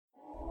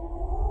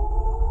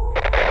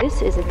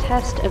This is a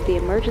test of the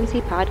emergency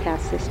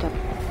podcast system.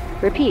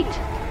 Repeat,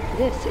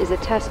 this is a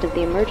test of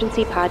the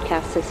emergency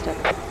podcast system.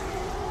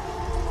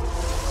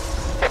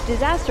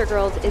 Disaster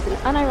Girls is an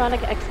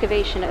unironic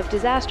excavation of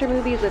disaster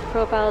movies with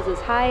profiles as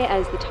high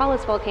as the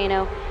tallest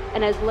volcano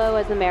and as low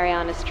as the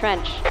Marianas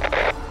Trench.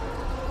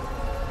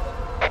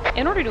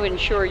 In order to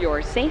ensure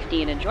your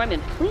safety and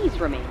enjoyment, please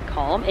remain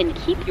calm and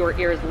keep your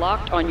ears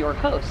locked on your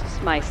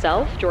hosts,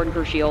 myself, Jordan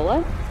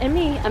Crucchiola, And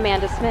me,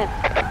 Amanda Smith.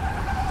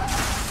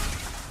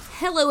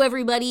 Hello,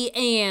 everybody,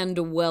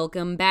 and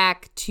welcome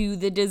back to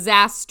the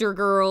Disaster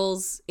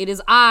Girls. It is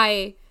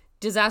I,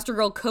 Disaster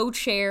Girl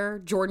co-chair,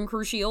 Jordan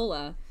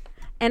Crucchiola.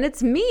 And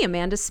it's me,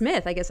 Amanda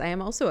Smith. I guess I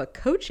am also a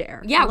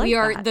co-chair. Yeah, we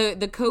are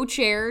the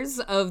co-chairs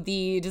of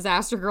the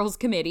Disaster Girls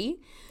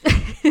Committee,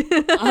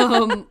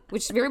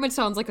 which very much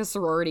sounds like a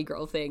sorority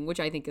girl thing, which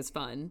I think is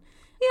fun.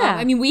 Yeah.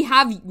 I mean, we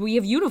have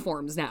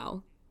uniforms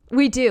now.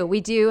 We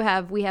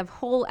have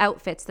whole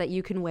outfits that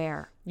you can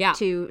wear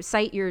to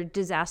cite your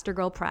Disaster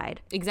Girl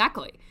pride.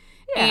 Exactly.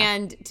 Yeah.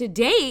 And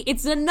today,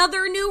 it's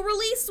another new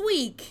release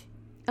week.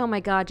 Oh my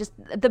God, just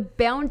the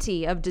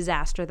bounty of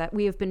disaster that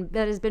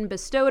has been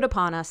bestowed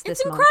upon us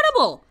this month. It's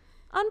incredible.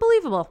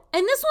 Unbelievable.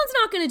 And this one's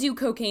not going to do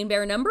Cocaine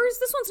Bear numbers.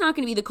 This one's not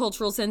going to be the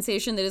cultural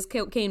sensation that is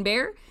Cocaine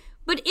Bear.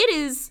 But it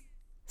is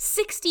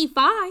 65.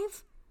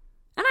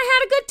 And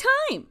I had a good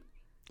time.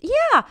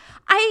 Yeah.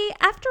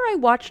 After I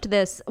watched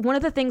this, one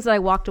of the things that I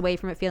walked away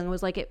from it feeling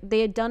was like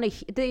they had done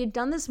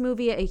this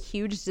movie a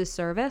huge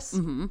disservice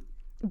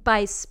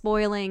by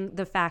spoiling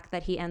the fact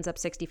that he ends up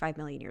 65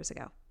 million years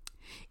ago.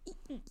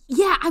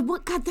 Yeah, I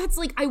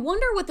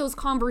wonder what those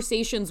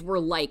conversations were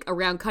like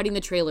around cutting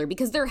the trailer,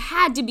 because there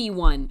had to be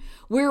one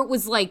where it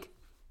was like,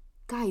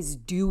 guys,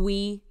 do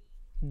we?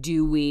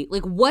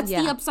 Like, what's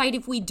the upside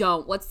if we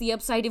don't? What's the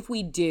upside if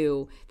we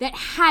do? That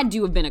had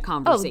to have been a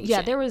conversation. Oh,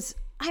 yeah, there was,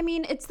 I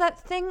mean, it's that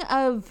thing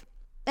of,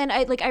 and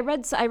I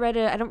read I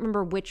don't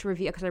remember which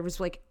review, because I was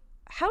like,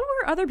 how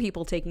are other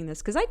people taking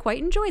this? Because I quite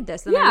enjoyed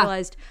this. And I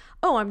realized,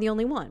 oh, I'm the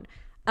only one.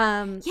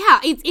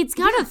 It's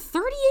got a 38%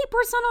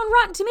 on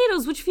Rotten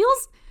Tomatoes, which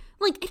feels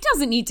like it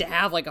doesn't need to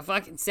have like a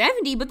fucking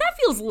 70, but that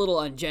feels a little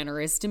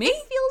ungenerous to me.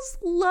 It feels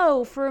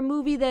low for a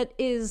movie that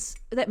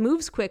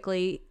moves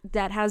quickly,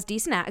 that has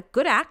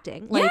good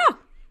acting. Like,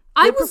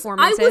 I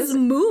performances. was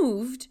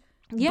moved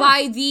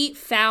by the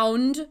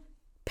found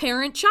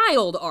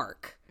parent-child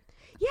arc.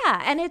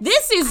 Yeah, and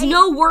this is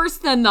no worse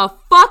than the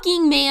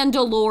fucking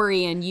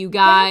Mandalorian, you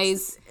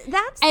guys.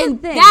 That's the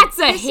thing. That's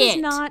a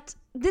hit.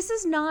 This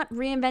is not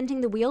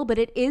reinventing the wheel, but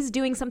it is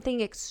doing something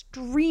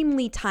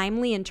extremely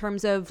timely in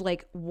terms of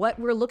like what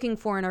we're looking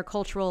for in our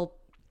cultural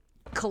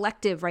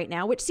collective right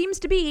now, which seems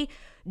to be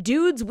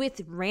dudes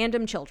with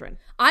random children.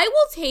 I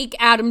will take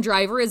Adam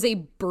Driver as a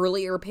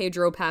burlier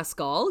Pedro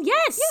Pascal.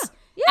 Yes.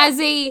 Yeah. As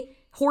a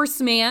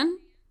horseman,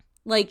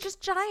 like just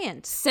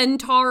giant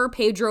centaur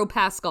Pedro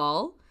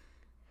Pascal.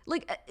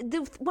 Like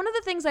one of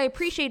the things I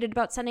appreciated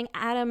about sending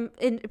Adam,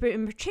 in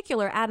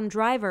particular Adam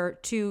Driver,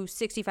 to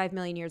 65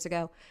 million years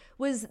ago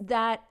was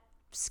that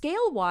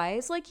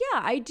scale-wise, like, yeah,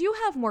 I do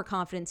have more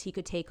confidence he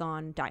could take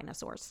on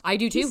dinosaurs. I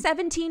do too. He's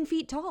 17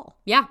 feet tall.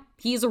 Yeah,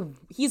 he's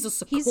a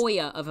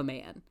sequoia of a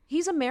man.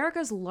 He's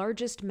America's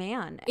largest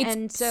man.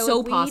 It's so so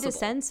if we need to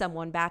send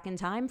someone back in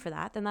time for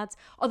that, then that's...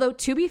 Although,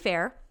 to be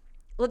fair,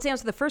 let's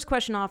answer the first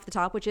question off the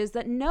top, which is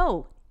that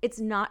no,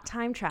 it's not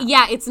time travel.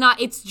 Yeah, it's not.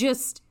 It's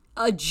just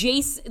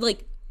adjacent,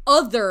 like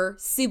other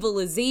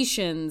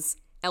civilizations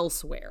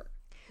elsewhere.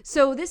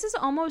 So this is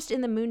almost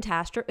in the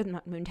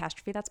not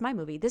Moontastrophe, that's my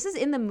movie. This is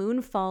in the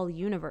Moonfall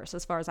universe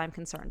as far as I'm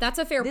concerned. That's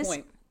a fair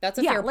point. That's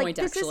a fair point,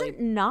 this actually. This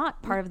is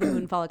not part of the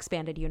Moonfall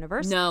expanded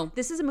universe. No.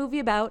 This is a movie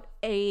about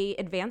a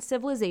advanced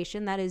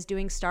civilization that is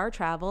doing star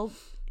travel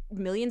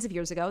millions of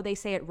years ago. They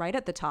say it right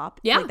at the top.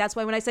 Yeah. Like, that's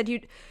why when I said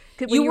you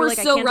were like,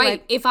 so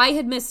right. If I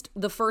had missed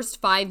the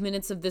first 5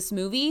 minutes of this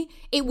movie,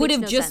 it would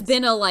have just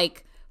been a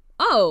like,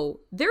 oh,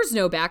 there's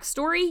no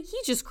backstory. He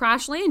just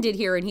crash landed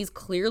here and he's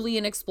clearly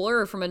an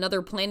explorer from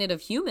another planet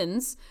of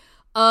humans.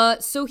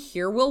 So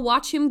here we'll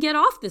watch him get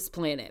off this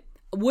planet.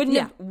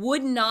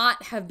 Would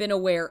not have been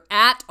aware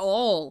at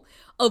all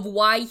of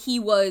why he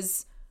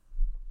was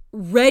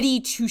ready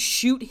to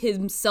shoot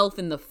himself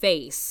in the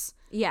face.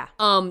 Yeah.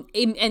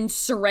 And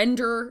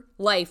surrender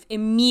life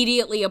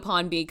immediately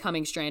upon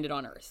becoming stranded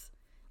on Earth.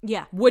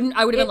 Yeah.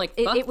 I would have been like,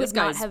 fuck, this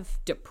guy's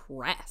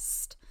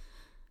depressed.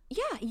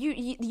 Yeah,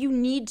 you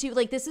need to,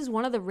 like, this is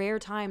one of the rare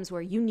times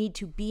where you need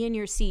to be in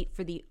your seat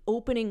for the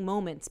opening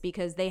moments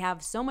because they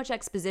have so much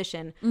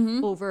exposition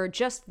over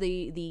just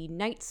the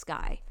night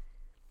sky.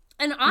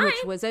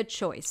 Which was a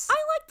choice. I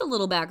like the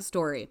little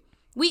backstory.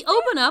 We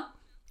open up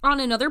on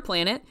another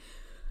planet,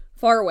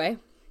 far away,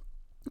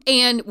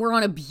 and we're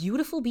on a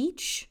beautiful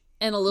beach,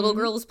 and a little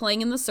girl is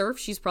playing in the surf.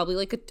 She's probably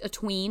like a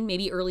tween,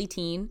 maybe early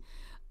teen.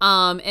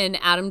 And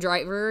Adam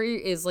Driver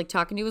is like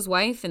talking to his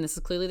wife, and this is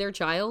clearly their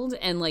child.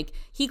 And like,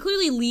 he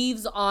clearly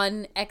leaves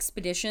on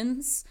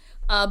expeditions.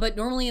 But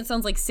normally it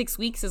sounds like 6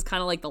 weeks is kind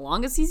of like the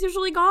longest he's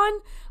usually gone.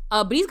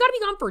 But he's got to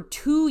be gone for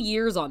 2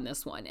 years on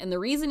this one. And the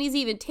reason he's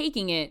even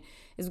taking it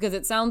is because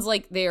it sounds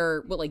like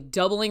they're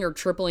doubling or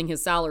tripling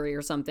his salary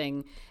or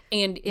something.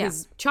 And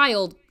his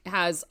child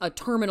has a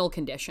terminal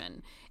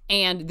condition.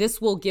 And this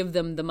will give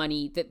them the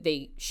money that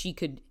she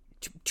could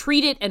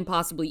treat it and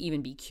possibly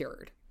even be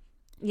cured.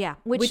 Yeah.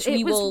 Which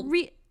we will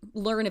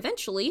learn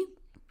eventually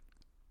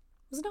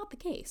was not the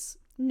case.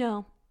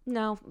 No.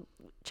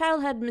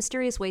 Child had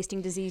mysterious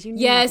wasting disease. You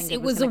knew yes,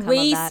 it was a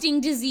wasting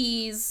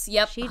disease.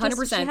 Yep,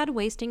 100%. She had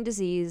wasting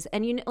disease.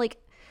 And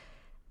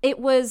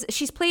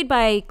she's played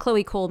by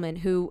Chloe Coleman,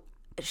 who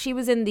she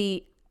was in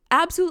the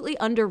absolutely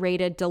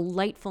underrated,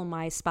 delightful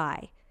My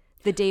Spy,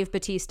 the Dave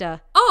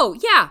Bautista. Oh,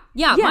 yeah.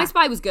 My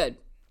Spy was good.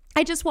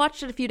 I just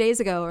watched it a few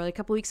days ago or a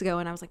couple weeks ago,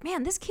 and I was like,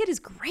 man, this kid is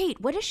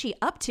great. What is she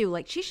up to?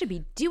 Like, she should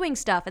be doing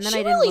stuff. And then I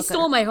didn't really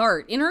stole my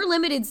heart. In her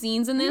limited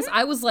scenes in this,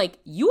 I was like,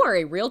 you are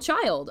a real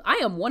child. I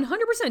am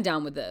 100%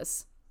 down with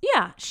this.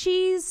 Yeah,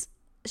 she's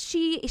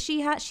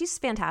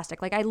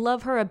fantastic. Like, I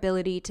love her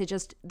ability to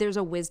just, there's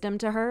a wisdom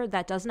to her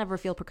that doesn't ever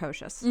feel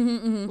precocious.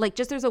 Like,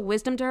 just there's a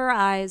wisdom to her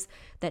eyes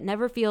that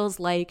never feels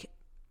like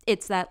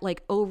it's that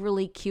like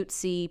overly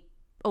cutesy,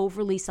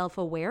 overly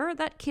self-aware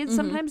that kids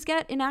sometimes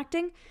get in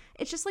acting.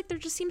 It's just like there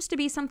just seems to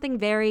be something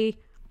very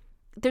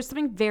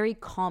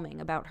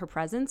calming about her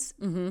presence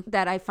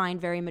that I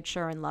find very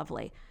mature and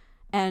lovely.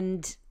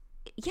 And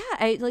yeah,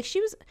 I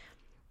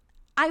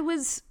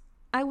was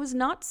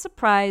not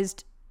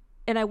surprised,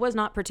 and I was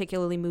not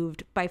particularly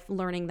moved by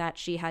learning that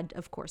she had,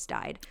 of course,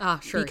 died.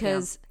 Sure.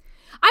 Because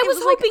I was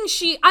hoping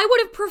I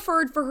would have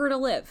preferred for her to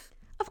live.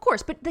 Of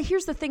course, but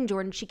here's the thing,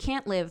 Jordan. She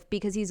can't live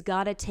because he's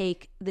got to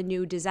take the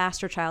new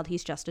disaster child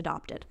he's just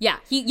adopted.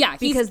 He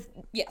is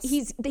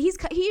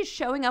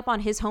showing up on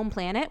his home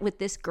planet with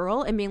this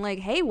girl and being like,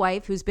 "Hey,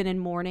 wife, who's been in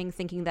mourning,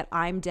 thinking that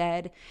I'm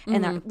dead,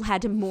 and that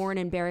had to mourn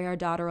and bury our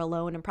daughter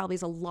alone, and probably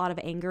has a lot of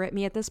anger at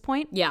me at this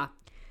point." Yeah.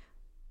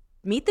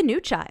 Meet the new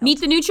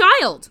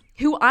child.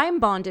 Who I'm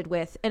bonded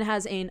with and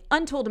has an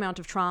untold amount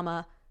of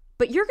trauma.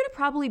 But you're going to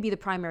probably be the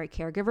primary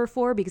caregiver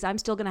for, because I'm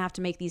still going to have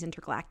to make these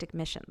intergalactic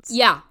missions.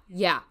 Yeah.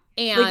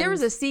 And like, there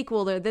was a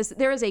sequel there.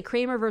 There is a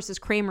Kramer versus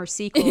Kramer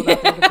sequel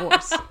about their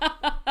divorce.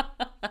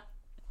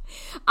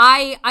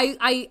 I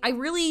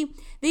really,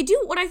 they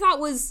do what I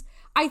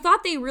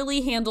thought they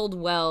really handled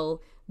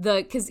well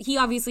because he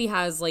obviously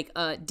has like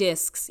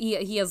discs.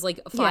 He has like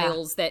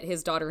files that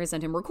his daughter has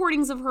sent him,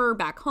 recordings of her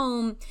back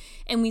home,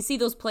 and we see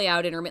those play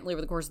out intermittently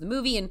over the course of the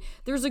movie. And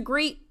there's a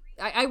great.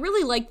 I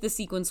really like the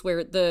sequence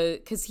where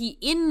because he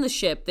in the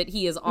ship that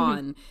he is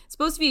on, it's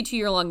supposed to be a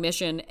 2-year-long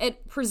mission.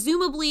 At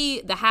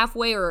presumably the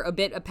halfway or a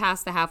bit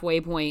past the halfway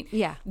point,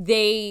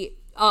 they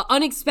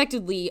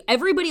unexpectedly,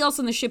 everybody else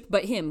on the ship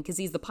but him, because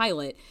he's the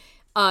pilot,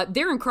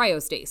 they're in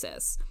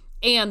cryostasis.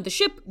 And the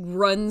ship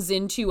runs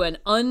into an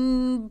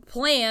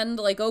unplanned,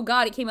 like, oh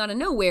God, it came out of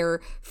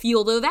nowhere,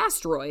 field of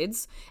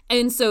asteroids.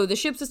 And so the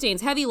ship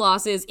sustains heavy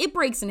losses. It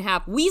breaks in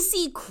half. We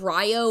see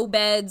cryo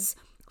beds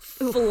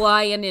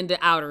flying into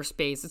outer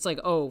space. It's like,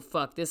 oh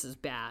fuck, this is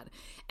bad.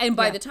 And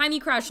by the time he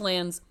crash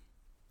lands,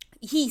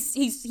 he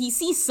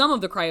sees some of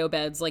the cryo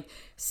beds like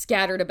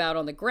scattered about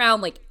on the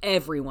ground, like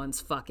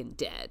everyone's fucking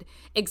dead,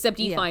 except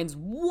he finds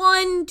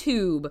one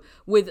tube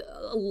with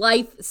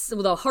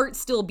a heart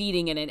still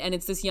beating in it, and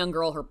it's this young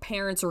girl. Her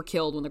parents were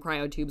killed when the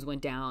cryo tubes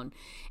went down.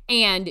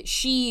 And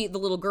the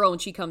little girl, when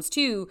she comes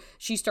to,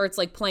 she starts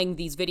like playing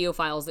these video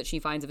files that she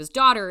finds of his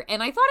daughter.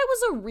 And I thought it was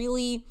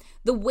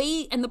the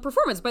way and the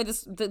performance by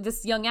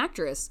this young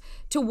actress,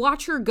 to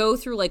watch her go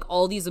through like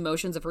all these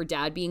emotions of her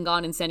dad being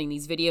gone and sending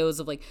these videos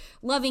of like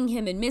loving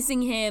him and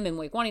missing him and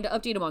like wanting to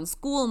update him on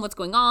school and what's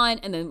going on.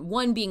 And then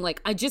one being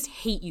like, I just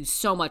hate you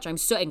so much. And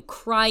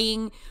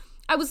crying.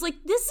 I was like,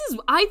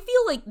 I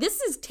feel like this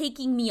is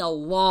taking me a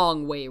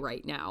long way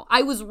right now.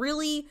 I was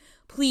really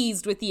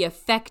pleased with the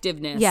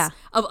effectiveness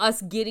of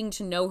us getting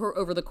to know her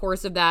over the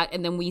course of that.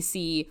 And then we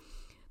see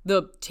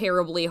the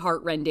terribly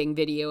heartrending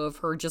video of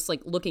her just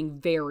like looking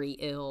very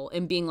ill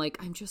and being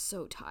like, I'm just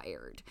so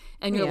tired.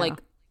 And you're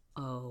like,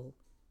 oh,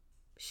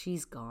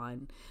 she's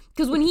gone.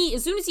 Because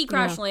as soon as he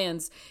crash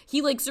lands,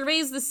 he like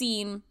surveys the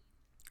scene.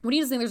 When he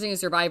doesn't think there's any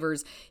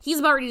survivors, he's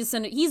about ready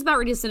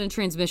to send a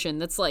transmission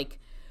that's like,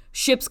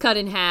 ship's cut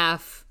in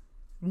half,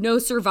 no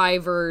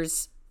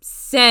survivors,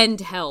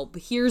 send help,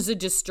 here's a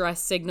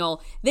distress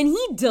signal. Then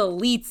he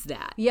deletes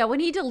that. Yeah,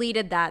 when he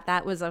deleted that,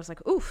 I was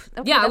like, oof.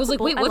 Okay, I was like,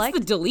 wait, what's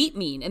the delete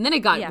mean? And then it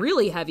got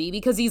really heavy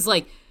because he's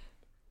like,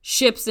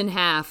 ship's in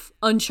half,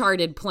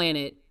 uncharted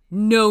planet,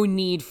 no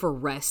need for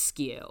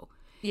rescue.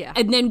 Yeah.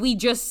 And then we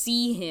just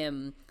see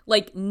him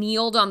like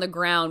kneeled on the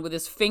ground with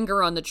his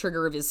finger on the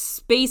trigger of his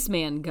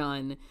spaceman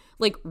gun,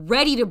 like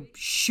ready to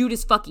shoot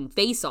his fucking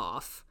face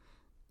off.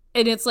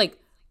 And it's like,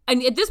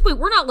 and at this point,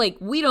 we're not like,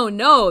 we don't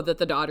know that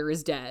the daughter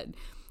is dead.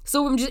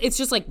 So it's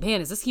just like,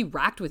 man, is he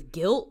racked with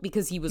guilt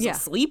because he was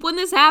asleep when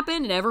this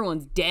happened and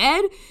everyone's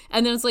dead?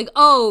 And then it's like,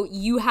 oh,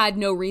 you had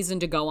no reason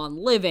to go on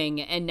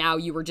living and now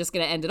you were just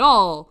going to end it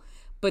all.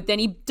 But then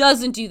he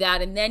doesn't do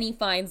that. And then he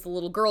finds the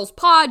little girl's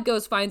pod,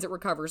 finds it,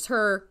 recovers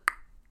her.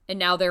 And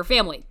now they're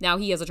family. Now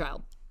he has a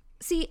child.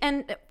 See,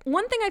 and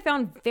one thing I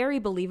found very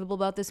believable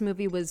about this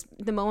movie was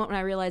the moment when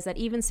I realized that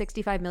even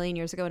 65 million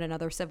years ago in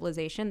another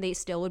civilization, they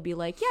still would be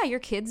like, yeah, your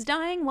kid's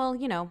dying. Well,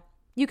 you know,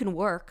 you can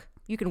work.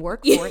 You can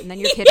work for it, and then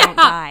your kid won't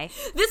die.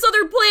 This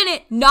other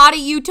planet, not a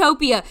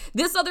utopia.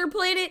 This other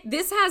planet,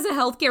 this has a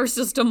healthcare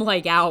system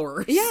like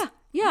ours.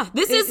 Yeah.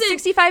 This isn't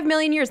 65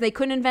 million years. They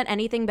couldn't invent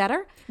anything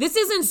better. This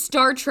isn't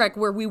Star Trek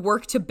where we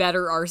work to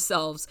better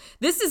ourselves.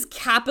 This is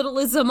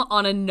capitalism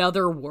on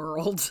another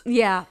world.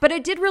 Yeah, but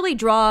it did really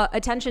draw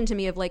attention to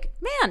me of like,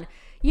 man,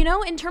 you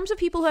know, in terms of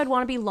people who would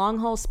want to be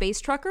long-haul space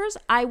truckers,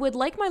 I would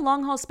like my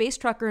long-haul space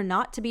trucker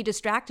not to be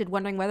distracted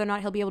wondering whether or not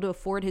he'll be able to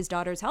afford his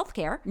daughter's health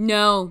care.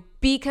 No.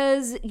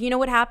 Because you know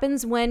what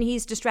happens when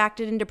he's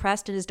distracted and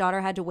depressed and his daughter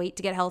had to wait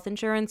to get health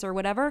insurance or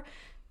whatever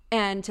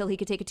until he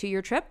could take a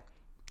 2-year trip?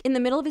 In the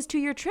middle of his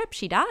 2-year trip,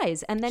 she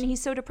dies. And then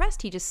he's so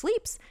depressed, he just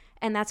sleeps.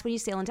 And that's when you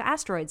sail into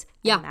asteroids.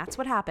 Yeah. And that's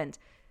what happened.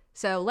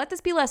 So let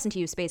this be a lesson to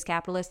you, space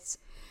capitalists.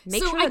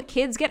 Make sure that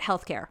kids get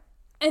health care.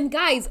 And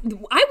guys,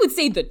 I would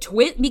say the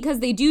twist, because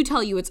they do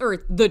tell you it's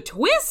Earth, the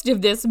twist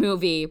of this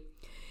movie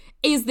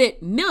is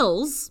that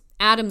Mills,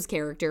 Adam's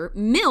character,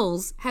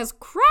 Mills, has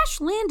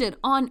crash landed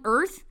on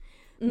Earth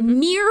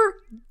mere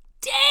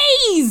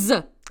days.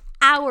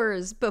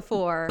 Hours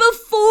before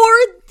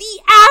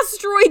the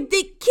asteroid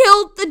that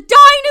killed the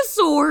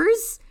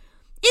dinosaurs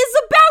is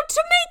about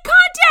to make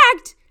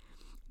contact.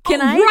 Can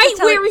I right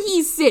tell where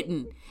he's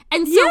sitting.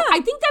 And so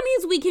I think that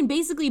means we can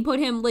basically put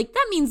him, like,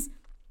 that means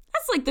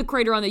that's like the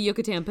crater on the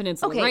Yucatan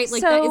Peninsula, right? Like,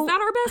 so, is that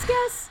our best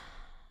guess?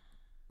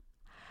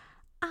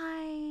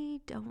 I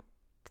don't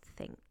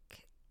think.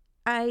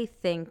 I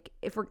think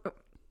if we're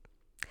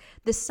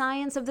the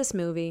science of this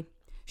movie,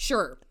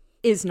 Sure,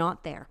 is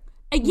not there.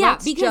 Yeah,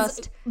 Let's because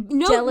just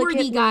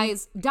noteworthy,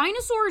 guys,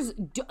 dinosaurs,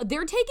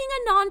 they're taking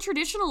a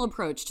non-traditional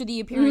approach to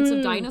the appearance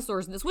of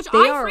dinosaurs in this, which They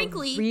I are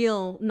frankly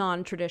real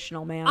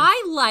non-traditional, man.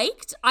 I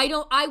liked.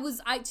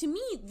 To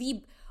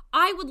me,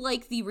 I would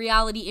like the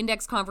reality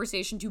index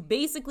conversation to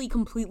basically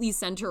completely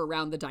center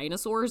around the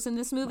dinosaurs in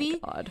this movie.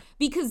 Oh my God.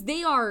 Because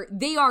they are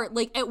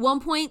like, at one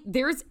point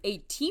there's a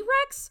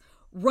T-Rex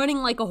running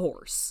like a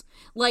horse.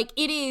 Like,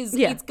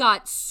 it's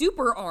got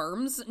super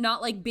arms,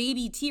 not like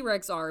baby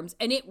T-Rex arms,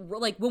 and it,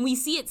 like, when we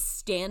see it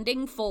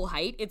standing full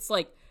height, it's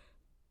like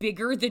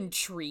bigger than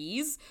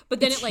trees, but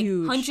then it like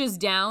huge. punches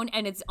down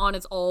and it's on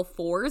its all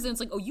fours, and it's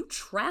like, oh, you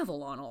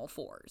travel on all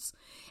fours.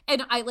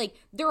 And I like,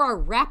 there are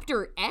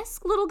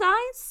raptor-esque little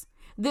guys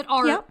that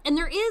are, and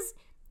there is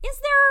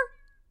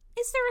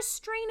there a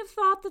strain of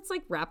thought that's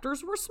like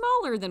raptors were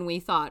smaller than we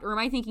thought, or am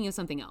I thinking of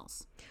something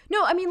else?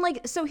 No, I mean,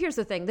 like, so here's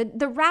the thing. The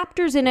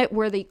raptors in it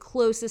were the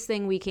closest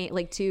thing we came,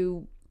 like,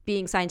 to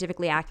being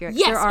scientifically accurate.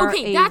 Yes, there are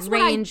okay, a that's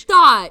range, what I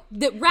thought.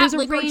 That there's a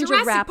like, range of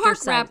Jurassic Park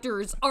size.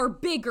 raptors are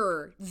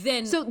bigger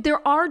than... So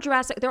there are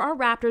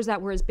raptors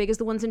that were as big as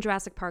the ones in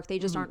Jurassic Park. They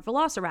just aren't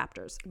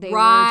velociraptors. They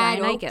right,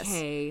 were Deinonychus.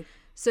 Okay.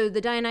 So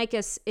the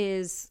Deinonychus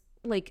is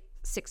like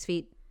 6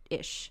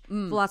 feet-ish.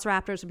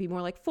 Velociraptors would be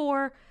more like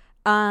 4.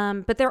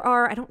 But there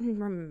are, I don't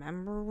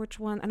remember which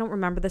one. I don't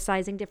remember the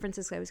sizing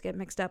differences. I always get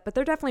mixed up. But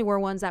there definitely were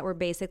ones that were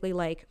basically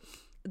like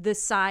the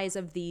size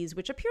of these,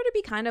 which appear to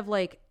be kind of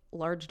like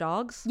large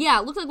dogs. Yeah,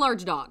 it looked like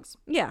large dogs.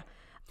 Yeah.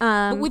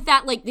 But with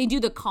that, like, they do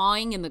the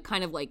cawing and the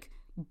kind of like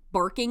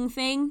barking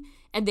thing,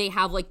 and they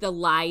have like the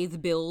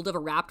lithe build of a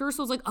raptor.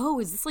 So I was like, oh,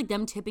 is this like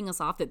them tipping us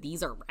off that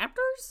these are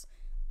raptors?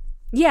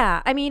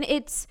 Yeah. I mean,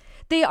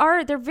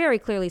 they're very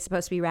clearly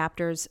supposed to be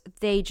raptors.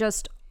 They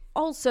just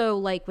also,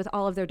 like, with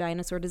all of their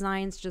dinosaur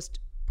designs, just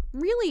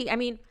really, I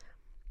mean,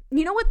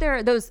 you know what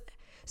those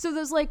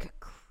like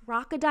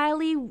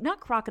crocodile-y, not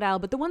crocodile,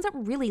 but the ones that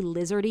were really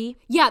lizardy.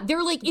 Yeah,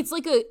 they're like, it's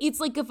like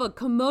if a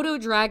Komodo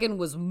dragon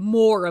was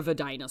more of a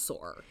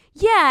dinosaur.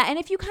 Yeah, and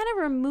if you kind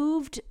of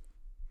removed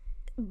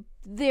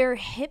their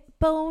hip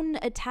bone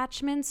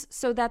attachments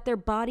so that their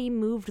body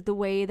moved the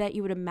way that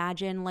you would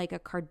imagine like a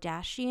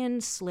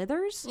Kardashian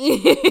slithers.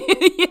 Yes.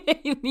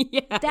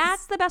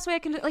 That's the best way I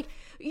can do. Like,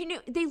 you know,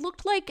 they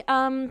looked like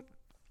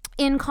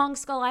in Kong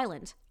Skull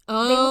Island.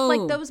 Oh. They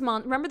looked like those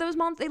remember those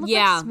monsters? They looked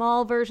like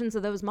small versions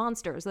of those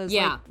monsters. Those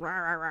like rah,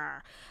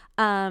 rah,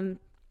 rah.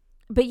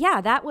 But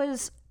yeah, that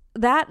was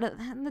that.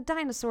 The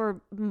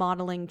dinosaur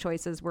modeling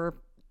choices were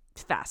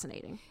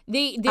fascinating.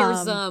 They go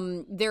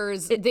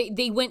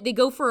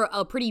for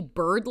a pretty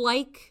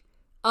bird-like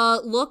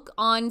look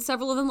on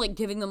several of them, like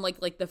giving them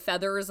like the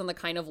feathers and the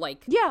kind of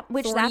like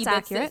which thorny that's bits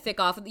accurate. that thick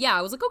off. Yeah,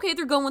 I was like, okay,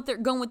 they're going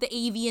with the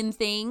avian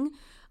thing.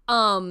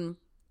 And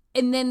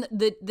then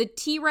the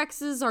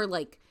T-Rexes are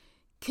like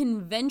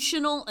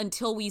conventional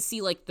until we see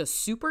like the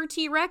super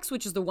T-Rex,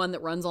 which is the one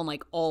that runs on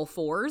like all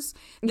fours.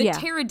 The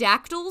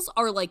pterodactyls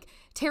are like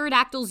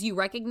pterodactyls you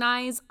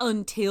recognize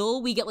until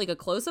we get like a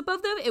close-up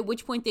of them, at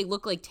which point they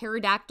look like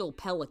pterodactyl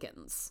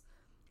pelicans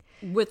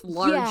with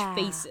large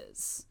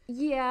faces.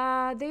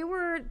 Yeah, they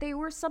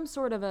were some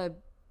sort of a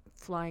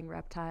flying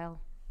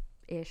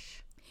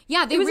reptile-ish.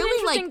 Yeah, they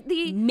really like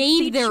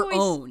made their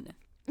own.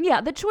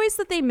 Yeah, the choice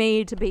that they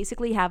made to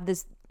basically have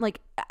this,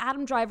 like,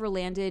 Adam Driver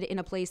landed in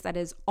a place that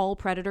is all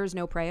predators,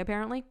 no prey,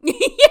 apparently.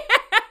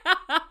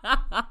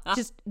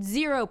 Just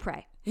zero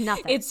prey.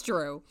 Nothing. It's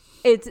true.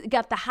 It's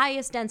got the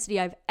highest density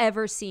I've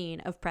ever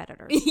seen of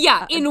predators.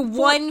 Yeah, in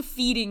one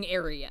feeding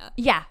area.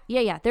 Yeah.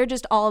 They're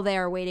just all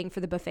there waiting for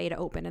the buffet to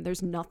open, and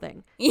there's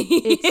nothing.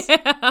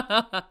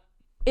 It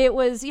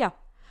was, yeah.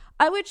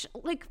 I don't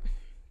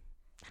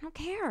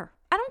care.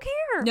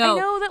 No. I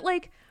know that,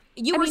 like,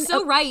 You were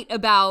so right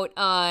about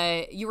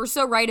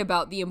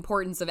the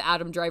importance of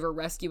Adam Driver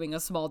rescuing a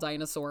small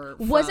dinosaur.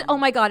 Was it? Oh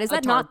my God! Is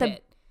that not the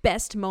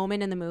best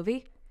moment in the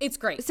movie? It's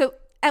great. So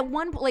at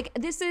one point, like,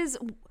 this is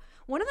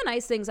one of the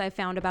nice things I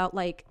found about,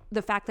 like,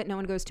 the fact that no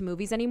one goes to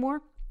movies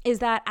anymore is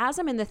that as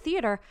I'm in the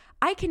theater,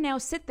 I can now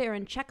sit there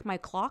and check my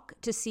clock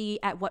to see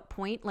at what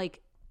point,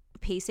 like,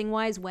 pacing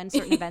wise, when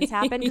certain events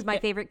happen. Because my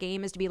favorite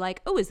game is to be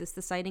like, oh, is this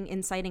the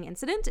inciting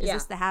incident? Is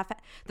this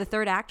the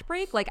third act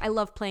break? Like, I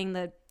love playing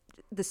the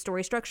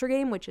story structure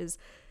game, which is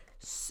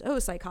so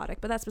psychotic,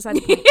 but that's beside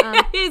the point.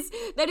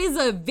 That is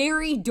a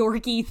very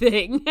dorky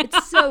thing.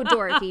 It's so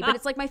dorky, but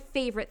it's like my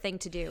favorite thing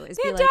to do is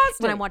Fantastic. be like,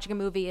 when I'm watching a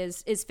movie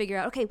is figure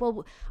out, okay,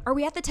 well, are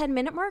we at the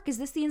 10-minute mark? Is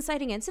this the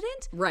inciting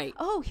incident? Right.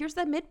 Oh, here's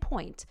the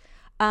midpoint.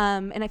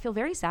 And I feel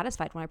very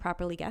satisfied when I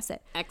properly guess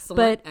it.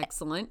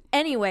 Excellent.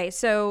 Anyway,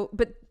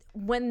 but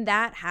when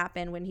that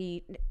happened,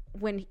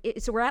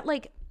 so we're at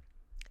like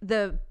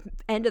the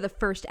end of the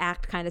first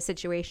act kind of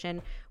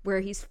situation where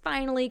he's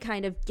finally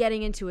kind of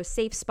getting into a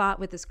safe spot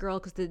with this girl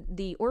because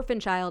the orphan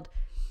child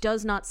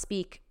does not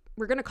speak.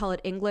 We're going to call it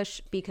English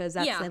because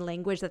that's the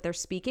language that they're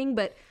speaking,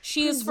 but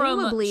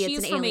presumably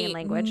it's an alien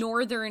language.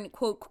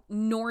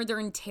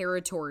 Northern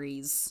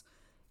territories.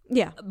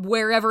 Yeah.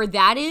 Wherever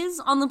that is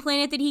on the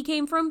planet that he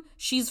came from,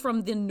 she's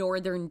from the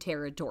Northern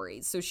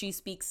Territories. So she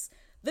speaks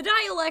the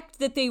dialect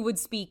that they would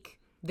speak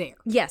there.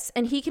 Yes,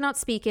 and he cannot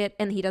speak it,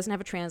 and he doesn't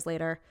have a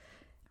translator.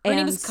 Her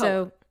name is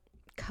Koa.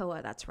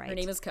 Koa, that's right. Her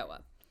name is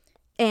Koa.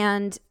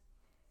 And,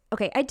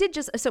 okay, I did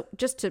just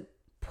to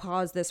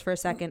pause this for a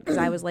second, because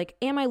I was like,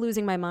 am I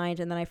losing my mind?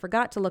 And then I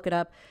forgot to look it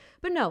up.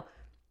 But no,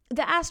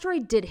 the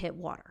asteroid did hit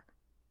water.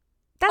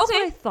 That's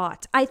what I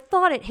thought. I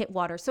thought it hit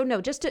water. So no,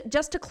 just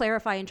to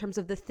clarify in terms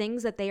of the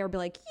things that they are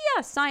like,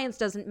 yeah, science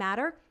doesn't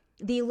matter.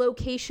 The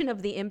location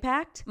of the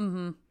impact,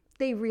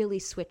 they really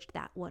switched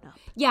that one up.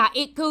 Yeah,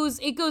 it goes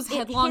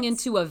headlong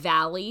into a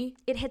valley.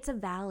 It hits a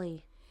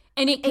valley.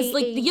 And because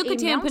like the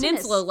Yucatan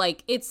Peninsula,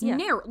 like it's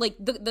narrow, like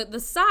the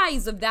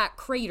size of that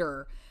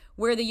crater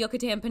where the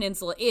Yucatan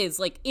Peninsula is,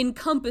 like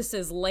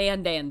encompasses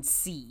land and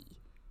sea.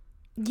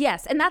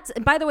 Yes, and that's,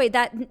 by the way,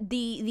 that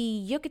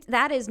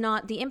that is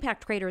not, the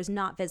impact crater is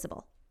not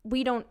visible.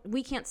 We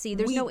can't see.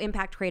 There's no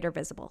impact crater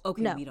visible.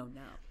 Okay, no. We don't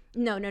know.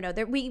 No.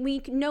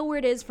 We know where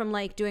it is from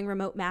like doing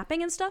remote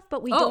mapping and stuff,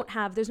 but we don't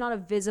have. There's not a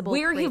visible.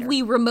 Where crater. have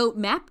we remote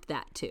mapped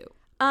that to?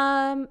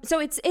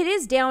 So it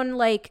is down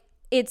like.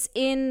 It's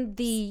in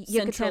the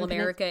Central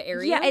America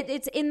area? Yeah,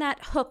 it's in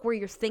that hook where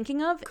you're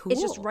thinking of. Cool.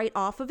 It's just right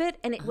off of it,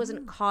 and it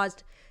wasn't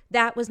caused.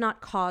 That was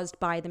not caused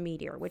by the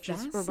meteor, which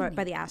is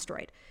by the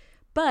asteroid.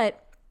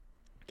 But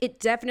it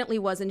definitely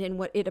wasn't in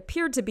what it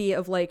appeared to be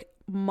of like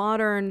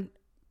modern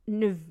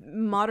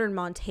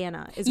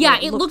Montana.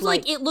 It looked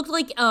like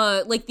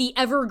the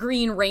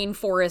evergreen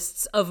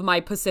rainforests of my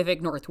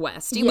Pacific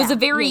Northwest. It was a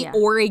very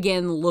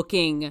Oregon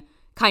looking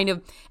kind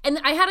of, and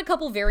I had a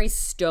couple very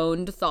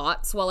stoned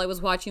thoughts while I was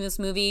watching this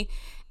movie,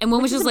 and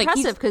one was just like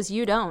impressive because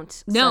you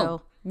don't.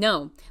 No,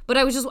 but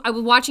I was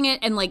watching it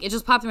and like it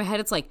just popped in my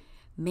head. It's like,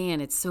 man,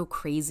 it's so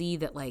crazy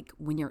that like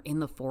when you're in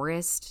the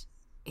forest,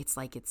 it's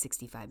like it's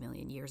 65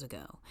 million years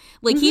ago.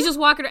 Like he's just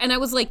walking, and I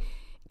was like,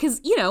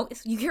 because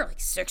you hear like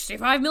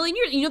 65 million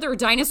years, there were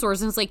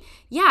dinosaurs, and it's like,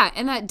 yeah,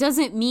 and that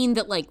doesn't mean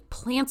that like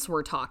plants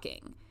were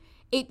talking.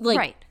 It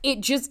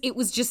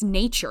was just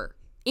nature.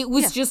 It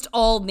was just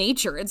all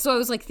nature. And so I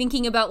was like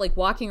thinking about like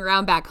walking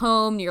around back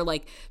home near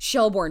like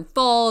Shelbourne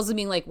Falls and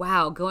being like,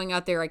 wow, going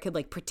out there, I could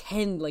like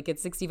pretend like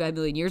it's 65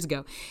 million years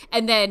ago.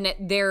 And then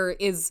there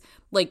is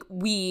like,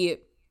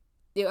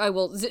 I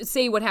will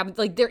say what happened.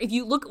 Like there, if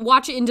you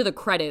watch it into the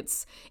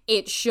credits,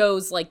 it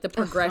shows like the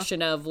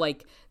progression of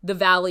like the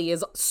valley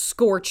is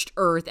scorched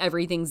earth,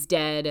 everything's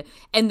dead,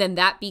 and then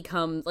that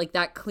becomes like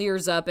that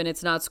clears up and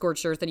it's not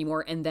scorched earth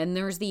anymore, and then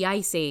there's the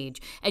ice age,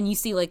 and you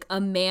see like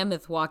a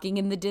mammoth walking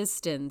in the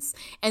distance,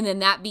 and then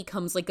that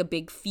becomes like a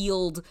big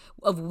field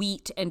of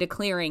wheat and a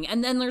clearing,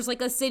 and then there's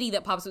like a city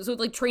that pops up, so it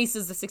like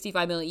traces the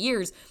 65 million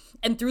years,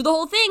 and through the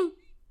whole thing,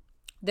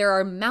 there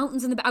are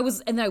mountains in the. I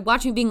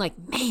watched me being like,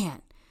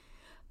 man.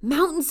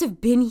 Mountains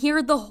have been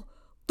here the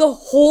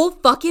whole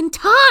fucking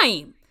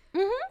time.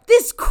 Mm-hmm.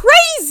 This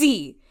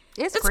crazy.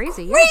 It's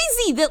crazy.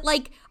 Crazy that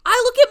like I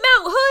look at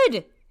Mount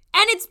Hood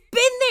and it's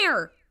been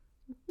there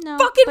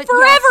fucking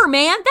forever,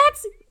 man.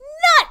 That's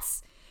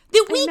nuts.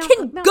 That we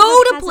can Mount go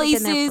Hood to hasn't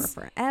places been there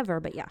for forever,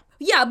 but yeah.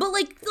 Yeah, but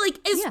like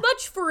as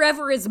much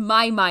forever as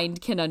my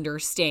mind can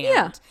understand.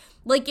 Yeah.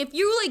 Like if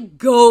you like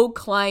go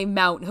climb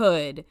Mount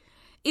Hood,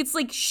 it's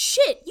like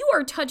shit. You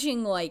are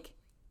touching like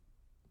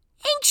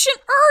ancient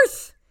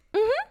Earth.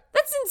 Mm-hmm.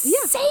 That's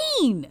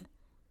insane.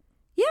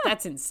 Yeah.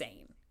 That's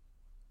insane.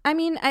 I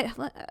mean, I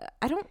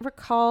don't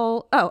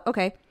recall. Oh,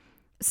 okay.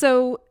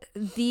 So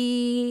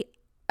the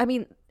I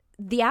mean,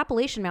 the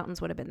Appalachian Mountains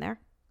would have been there.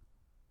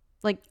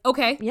 Like,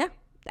 okay. Yeah.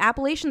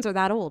 Appalachians are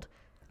that old.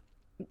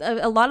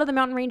 A lot of the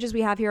mountain ranges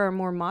we have here are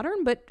more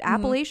modern, but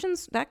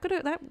Appalachians, Are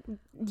the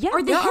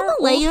the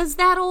Himalayas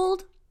that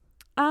old?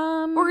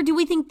 Or Or do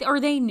we think, are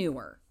they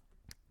newer?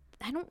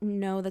 I don't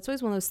know. That's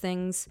always one of those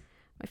things.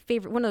 My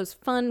favorite, one of those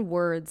fun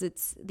words.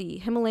 It's the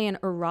Himalayan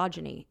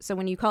orogeny. So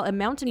when you call a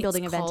mountain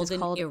building event, it's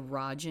called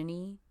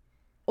orogeny.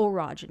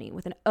 Orogeny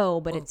with an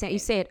O, but you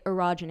say it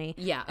orogeny.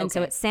 Yeah, and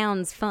so okay. it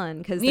sounds fun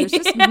because there's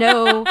just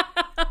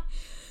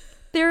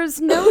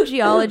there's no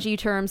geology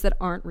terms that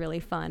aren't really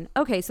fun.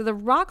 Okay, so the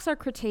rocks are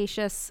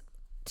Cretaceous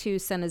to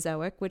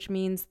Cenozoic, which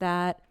means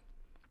that,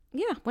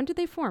 when did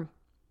they form?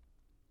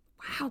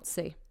 Wow, let's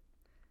see.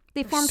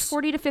 They formed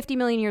 40 to 50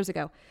 million years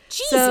ago.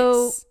 Jesus.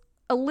 So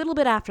a little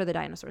bit after the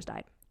dinosaurs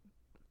died.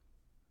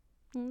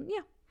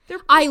 Yeah.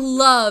 I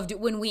loved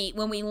when we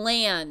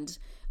land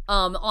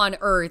on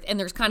Earth, and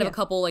there's kind of a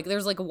couple, like,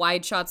 there's like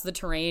wide shots of the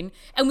terrain,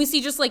 and we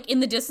see just like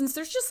in the distance,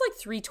 there's just like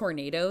 3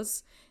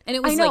 tornadoes. And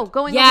it was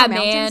going over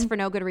mountains for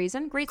no good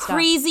reason. Great stuff.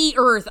 Crazy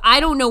Earth. I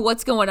don't know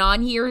what's going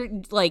on here,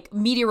 like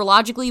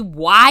meteorologically,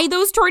 why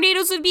those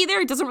tornadoes would be there.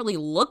 It doesn't really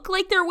look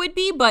like there would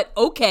be, but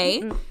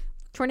okay. Mm-mm.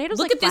 Tornadoes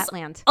look like at this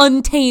flatland.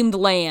 Untamed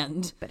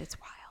land. But it's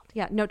wild.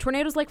 Yeah, no,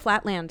 tornadoes like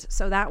flatland.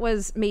 So that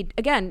was made,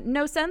 again,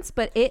 no sense,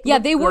 but it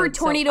they were good,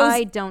 tornadoes. So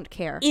I don't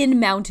care. In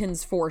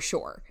mountains for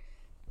sure.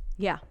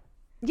 Yeah.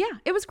 Yeah,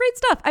 it was great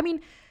stuff. I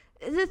mean,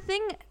 the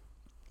thing,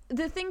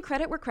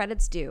 credit where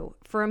credit's due,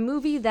 for a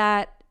movie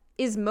that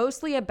is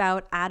mostly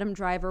about Adam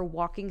Driver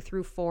walking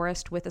through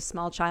forest with a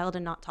small child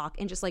and not talk,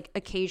 and just like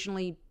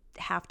occasionally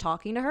half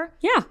talking to her.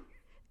 Yeah.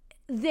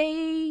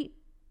 They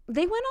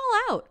went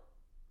all out.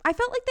 I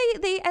felt like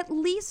they at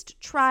least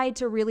tried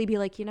to really be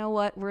like, you know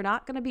what, we're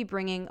not going to be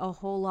bringing a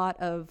whole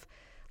lot of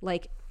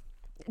like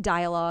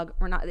dialogue.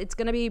 We're not. It's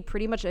going to be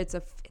pretty much. There's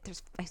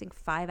I think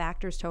 5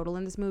 actors total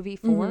in this movie.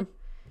 4. Mm-hmm.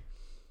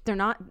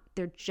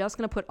 They're just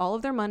going to put all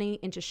of their money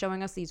into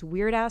showing us these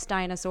weird ass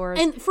dinosaurs.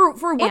 And for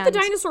what the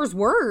dinosaurs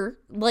were,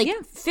 like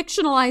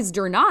fictionalized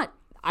or not,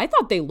 I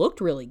thought they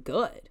looked really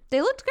good. They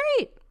looked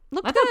great.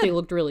 I thought they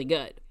looked really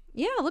good.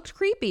 Yeah, it looked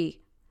creepy.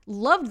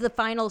 Loved the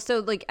final. So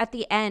like at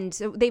the end,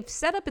 so they've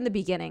set up in the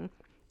beginning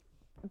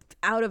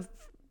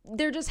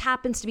there just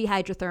happens to be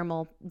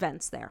hydrothermal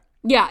vents there.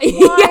 Yeah.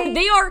 Yeah,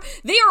 they are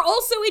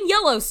also in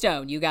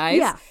Yellowstone, you guys.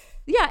 Yeah.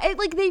 Yeah,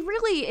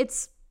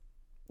 it's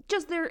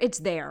just there, it's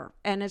there.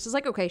 And it's just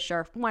like, okay,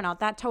 sure, why not?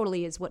 That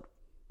totally is what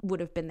would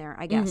have been there,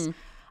 I guess.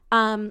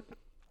 Mm-hmm.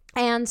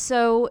 And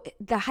so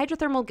the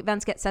hydrothermal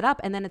vents get set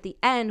up, and then at the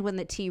end, when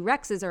the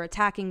T-Rexes are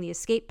attacking the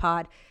escape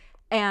pod,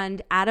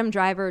 and Adam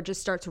Driver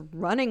just starts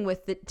running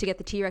to get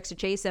the T-Rex to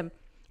chase him,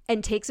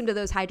 and takes him to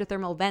those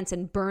hydrothermal vents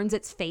and burns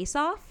its face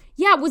off.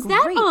 Yeah, was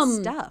that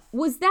great stuff?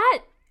 Was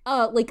that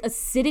like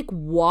acidic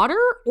water,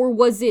 or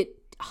was it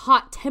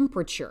hot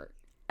temperature?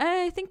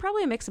 I think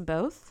probably a mix of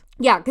both.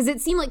 Yeah, because it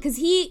seemed like, because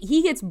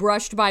he gets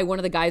brushed by one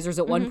of the geysers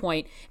at one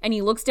point, and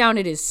he looks down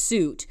at his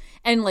suit,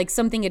 and like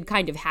something had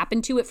kind of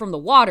happened to it from the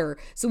water,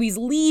 so he's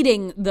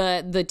leading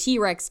the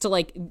T-Rex to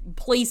like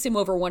place him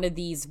over one of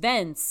these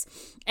vents,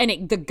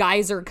 and the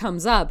geyser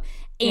comes up,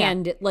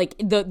 and like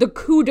the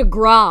coup de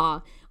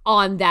grace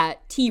on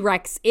that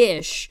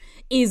T-Rex-ish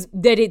is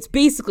that it's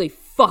basically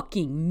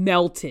fucking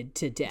melted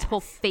to death. Its whole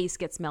face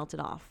gets melted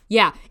off.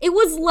 Yeah, it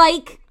was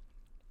like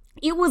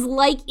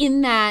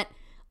in that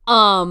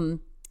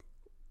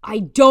I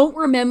don't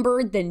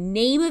remember the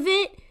name of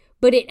it,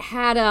 but it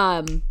had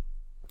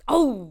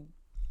oh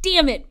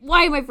damn it,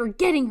 why am I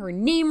forgetting her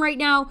name right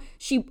now?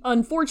 She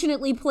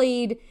unfortunately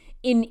played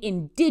an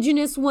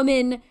indigenous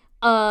woman.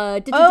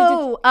 The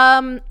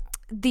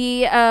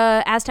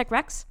Aztec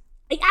Rex.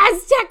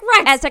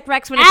 Aztec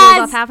Rex when it blows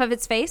off half of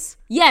its face.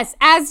 Yes,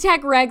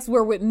 Aztec Rex,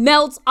 where it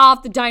melts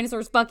off the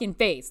dinosaur's fucking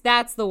face.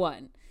 That's the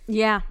one.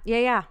 Yeah.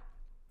 It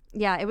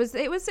was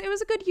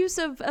a good use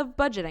of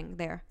budgeting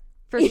there,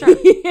 for sure.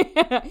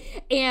 Yeah.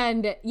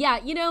 And yeah,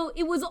 you know,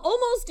 it was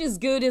almost as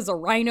good as a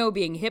rhino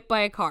being hit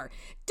by a car.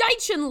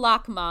 Deitchen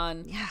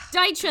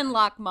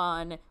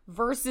Lachman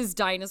versus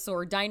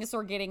Dinosaur.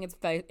 Dinosaur getting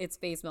its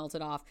face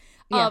melted off.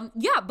 But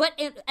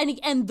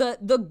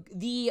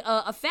the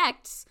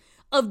effects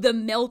of the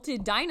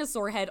melted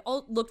dinosaur head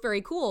all looked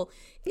very cool.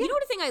 You know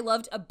what, the thing I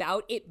loved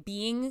about it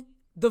being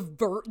the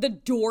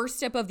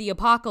doorstep of the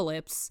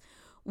apocalypse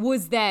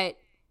was that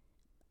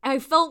I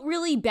felt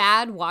really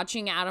bad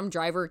watching Adam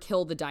Driver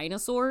kill the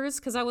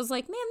dinosaurs, because I was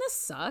like, man, this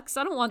sucks.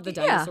 I don't want the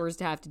dinosaurs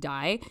to have to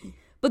die.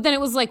 But then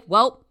it was like,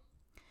 well,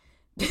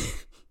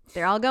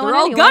 they're all going. They're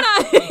all gonna.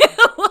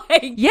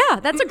 Like, yeah,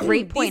 that's a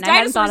great point. These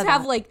dinosaurs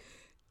have like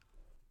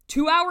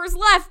 2 hours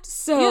left,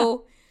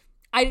 so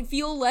I'd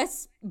feel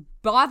less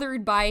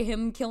bothered by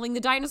him killing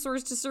the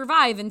dinosaurs to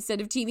survive instead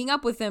of teaming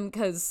up with them,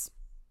 because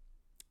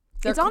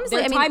it's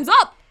honestly, their time's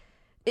up.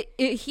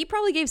 He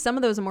probably gave some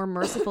of those a more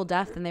merciful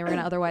death than they were going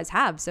to otherwise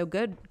have. So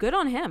good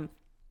on him.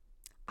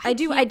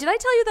 Did I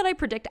tell you that I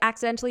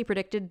accidentally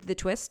predicted the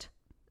twist?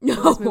 No.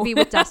 Of this movie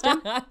with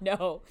Dustin?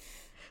 No.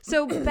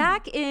 So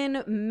back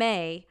in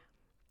May,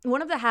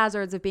 one of the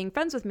hazards of being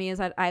friends with me is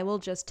that I will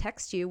just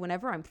text you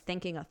whenever I'm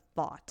thinking a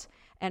thought.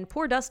 And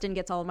poor Dustin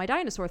gets all of my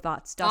dinosaur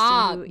thoughts.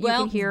 Dustin, you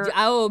can hear.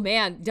 Oh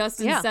man,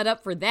 Dustin's set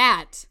up for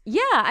that.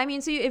 Yeah, I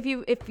mean, so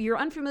if you're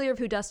unfamiliar with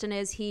who Dustin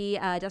is,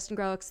 Dustin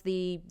Groix,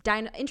 the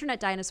internet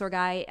dinosaur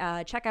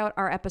guy. Check out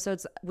our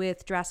episodes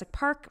with Jurassic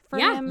Park for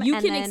him. Yeah,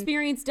 you can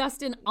experience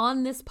Dustin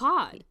on this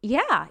pod.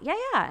 Yeah,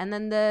 and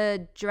then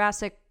the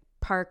Jurassic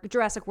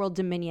World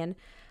Dominion.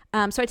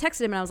 So I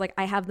texted him and I was like,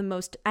 I have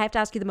to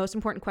ask you the most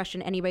important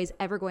question anybody's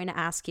ever going to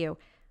ask you.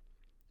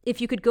 If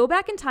you could go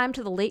back in time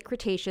to the late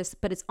Cretaceous,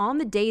 but it's on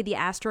the day the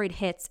asteroid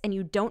hits and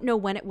you don't know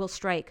when it will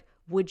strike,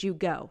 would you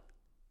go?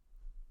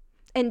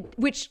 And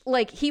which,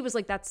 like, he was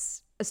like,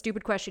 that's a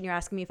stupid question. You're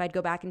asking me if I'd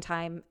go back in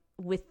time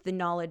with the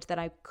knowledge that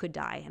I could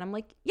die. And I'm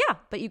like, yeah,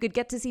 but you could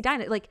get to see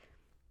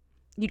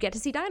you'd get to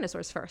see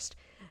dinosaurs first.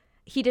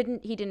 He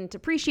didn't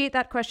appreciate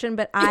that question,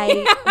 but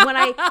when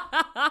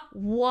I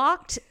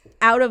walked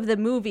out of the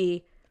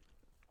movie,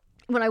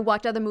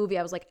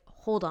 I was like,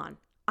 hold on,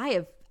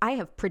 I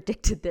have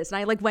predicted this. And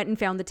I went and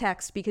found the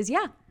text because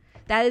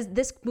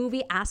this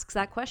movie asks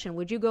that question.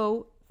 Would you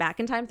go back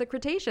in time to the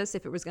Cretaceous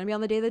if it was going to be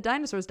on the day the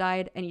dinosaurs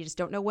died and you just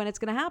don't know when it's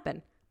going to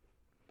happen?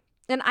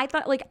 And I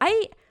thought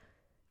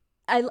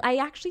I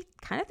actually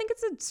kind of think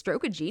it's a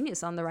stroke of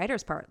genius on the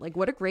writer's part. Like,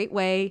 what a great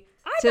way.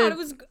 I thought it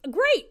was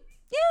great.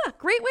 Yeah,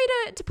 great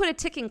way to put a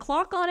ticking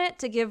clock on it,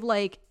 to give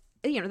that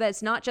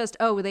it's not just,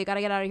 oh, they got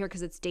to get out of here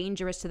because it's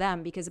dangerous to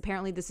them, because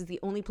apparently this is the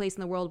only place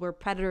in the world where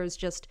predators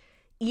just,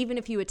 even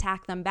if you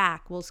attack them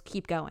back, will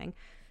keep going.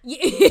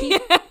 Yeah.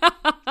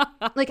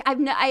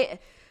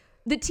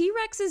 The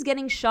T-Rex is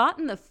getting shot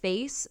in the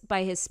face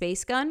by his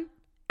space gun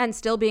and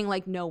still being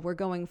like, no, we're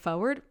going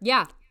forward.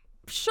 Yeah.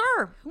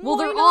 Sure. Well,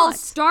 they're all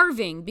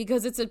starving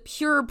because it's a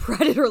pure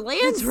predator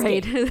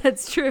landscape. That's right.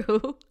 That's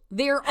true.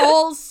 They're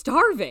all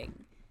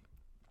starving.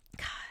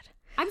 God.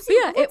 I'm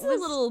saying, what's the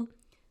little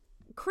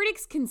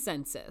critics'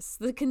 consensus?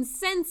 The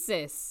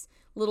consensus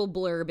little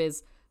blurb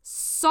is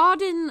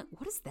sodden.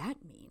 What does that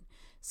mean?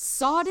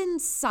 Sodden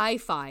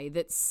sci-fi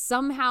that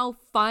somehow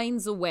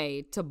finds a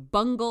way to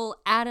bungle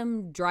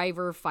Adam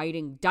Driver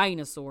fighting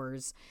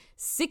dinosaurs.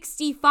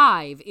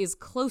 65 is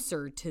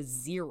closer to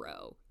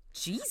 0.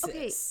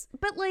 Jesus. Okay,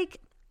 but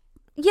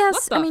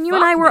yes, I mean, you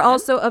and I were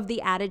also of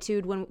the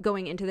attitude when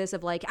going into this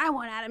of I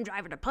want Adam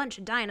Driver to punch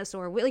a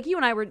dinosaur. You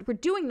and I were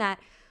doing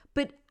that.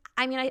 But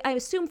I mean, I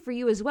assume for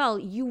you as well,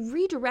 you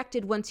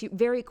redirected once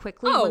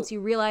you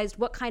realized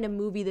what kind of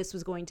movie this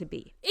was going to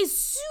be. As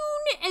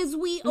soon as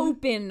we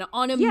open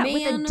on a man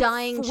with a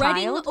dying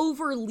fretting child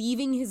over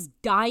leaving his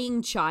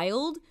dying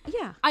child,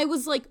 yeah, I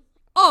was like,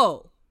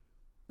 oh,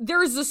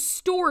 there's a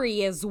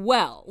story as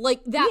well.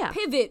 That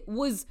pivot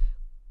was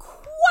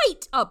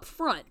quite up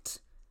front.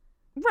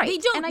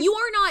 Right. You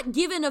are not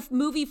given a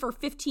movie for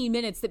 15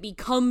 minutes that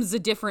becomes a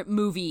different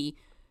movie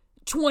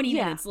 20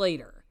 minutes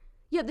later.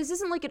 Yeah, this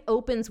isn't like it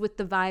opens with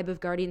the vibe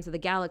of Guardians of the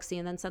Galaxy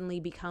and then suddenly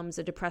becomes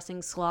a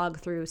depressing slog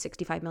through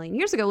 65 million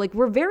years ago.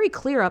 We're very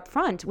clear up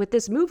front with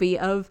this movie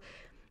of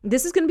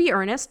this is going to be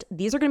earnest.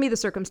 These are going to be the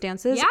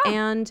circumstances. Yeah.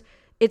 And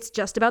it's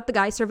just about the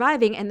guy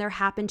surviving, and there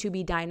happen to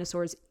be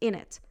dinosaurs in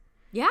it.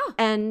 Yeah.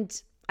 And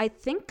I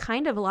think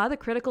kind of a lot of the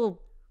critical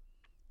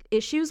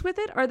issues with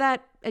it are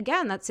that,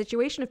 again, that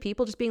situation of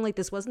people just being like,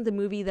 this wasn't the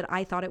movie that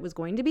I thought it was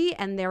going to be,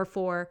 and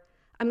therefore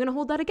I'm going to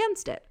hold that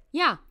against it.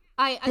 Yeah.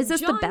 Is this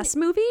the best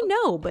movie?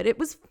 No, but it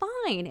was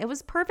fine. It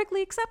was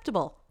perfectly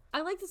acceptable. I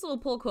like this little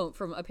pull quote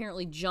from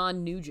apparently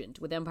John Nugent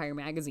with Empire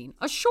Magazine.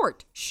 A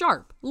short,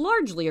 sharp,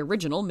 largely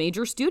original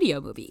major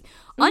studio movie,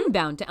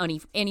 unbound to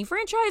any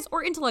franchise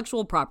or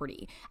intellectual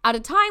property, at a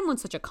time when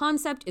such a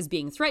concept is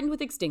being threatened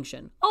with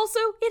extinction. Also,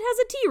 it has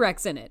a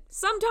T-Rex in it.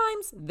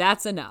 Sometimes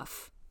that's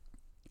enough.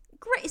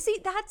 Great. See,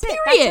 that's Period.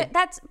 It. That's it.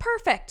 That's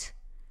perfect.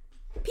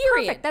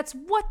 Period. Perfect. That's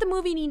what the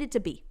movie needed to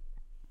be.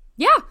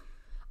 Yeah.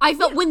 I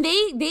felt when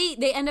they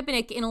end up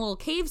in a little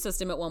cave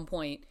system at one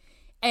point,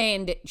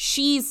 and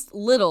she's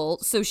little,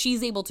 so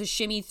she's able to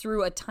shimmy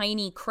through a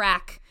tiny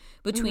crack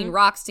between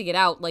rocks to get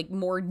out,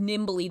 more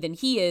nimbly than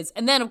he is.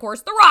 And then, of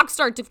course, the rocks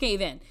start to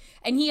cave in,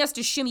 and he has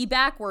to shimmy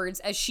backwards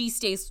as she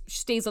stays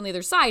on the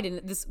other side, and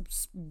this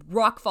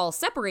rock fall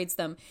separates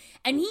them.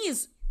 And he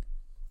is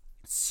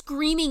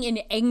screaming in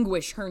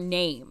anguish her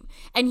name,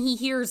 and he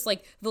hears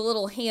the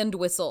little hand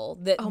whistle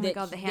that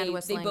the hand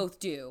whistling they both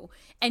do,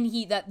 and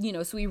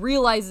so he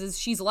realizes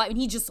she's alive, and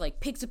he just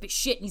picks up his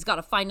shit and he's got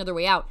to find another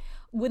way out.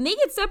 When they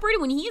get separated,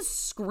 when he is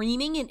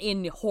screaming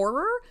in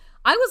horror,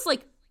 I was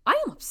like,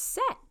 I am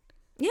upset.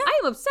 Yeah,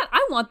 I am upset.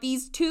 I want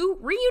these two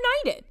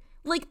reunited.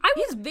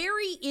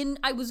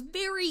 I was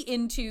very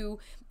into,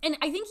 and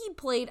I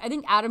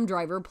think Adam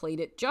Driver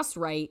played it just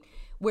right,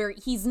 where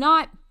he's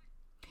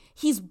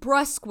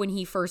brusque when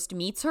he first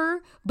meets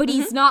her, but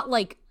he's not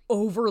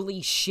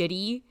overly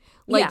shitty.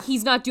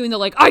 He's not doing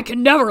the I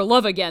can never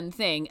love again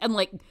thing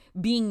and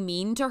being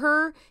mean to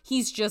her.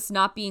 He's just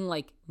not being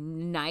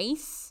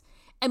nice.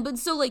 But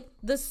so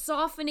the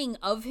softening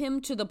of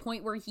him to the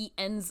point where he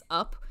ends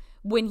up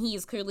when he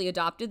has clearly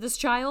adopted this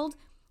child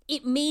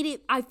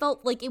I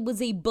felt like it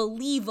was a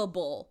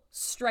believable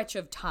stretch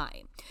of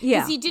time. Yeah.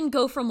 Because he didn't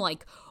go from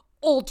like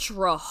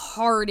ultra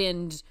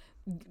hardened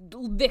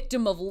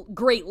victim of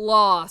great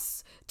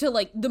loss to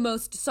like the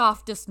most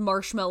softest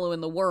marshmallow in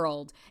the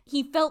world.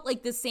 He felt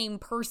like the same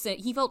person.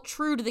 He felt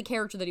true to the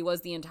character that he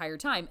was the entire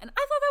time. And I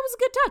thought that was a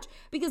good touch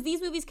because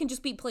these movies can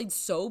just be played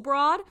so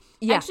broad.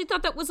 Yeah. I actually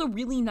thought that was a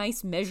really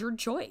nice measured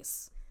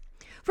choice.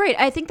 Right.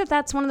 I think that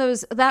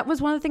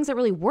was one of the things that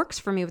really works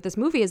for me with this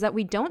movie is that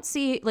we don't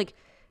see, like,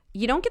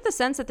 you don't get the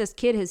sense that this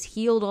kid has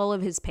healed all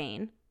of his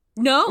pain.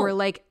 No. Or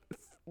like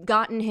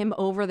gotten him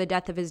over the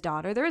death of his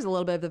daughter. There is a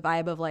little bit of the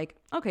vibe of like,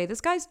 okay, this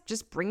guy's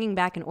just bringing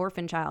back an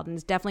orphan child and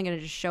is definitely going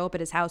to just show up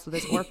at his house with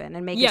his orphan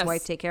and make Yes. his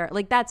wife take care of it.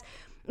 Like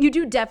you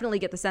do definitely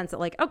get the sense that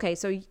like, okay,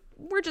 so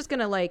we're just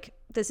going to like,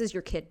 this is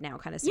your kid now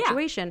kind of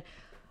situation.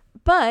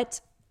 Yeah. But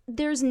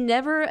there's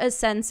never a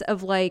sense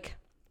of like,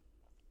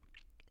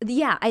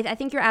 I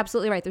think you're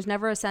absolutely right. There's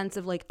never a sense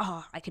of like,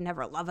 oh, I can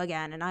never love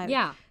again.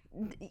 And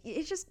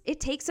it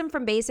takes him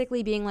from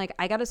basically being like,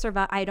 I gotta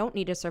survive, I don't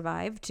need to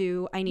survive,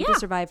 to I need to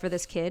survive for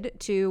this kid,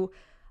 to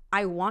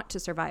I want to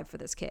survive for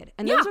this kid.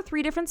 And those are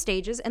 3 different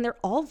stages, and they're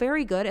all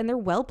very good and they're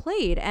well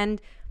played.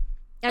 And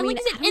I mean,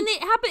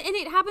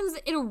 it happens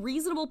at a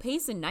reasonable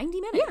pace in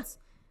 90 minutes.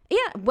 Yeah,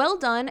 well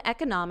done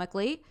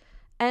economically.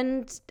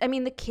 And I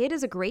mean, the kid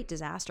is a great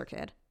disaster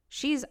kid.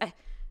 She's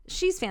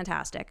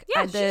fantastic.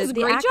 Yeah, she does a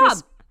great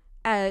job.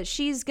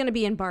 She's going to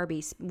be in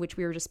Barbie, which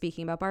we were just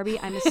speaking about Barbie.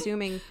 I'm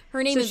assuming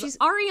her name is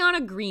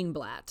Ariana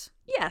Greenblatt.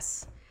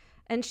 Yes.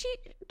 And she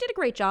did a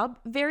great job.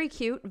 Very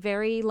cute.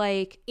 Very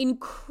like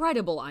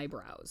incredible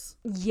eyebrows.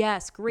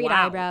 Yes. Great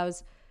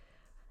eyebrows.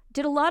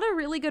 Did a lot of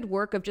really good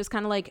work of just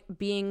kind of like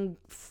being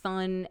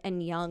fun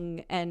and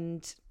young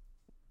and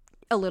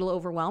a little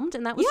overwhelmed.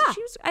 And that was,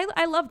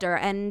 I loved her.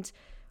 And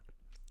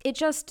it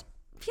just,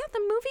 the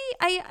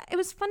movie, it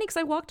was funny because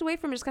I walked away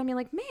from it just kind of being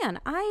like, man,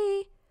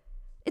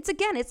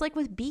 it's like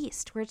with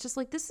Beast, where it's just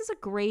like, this is a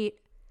great,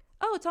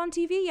 it's on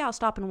TV, I'll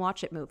stop and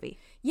watch it movie.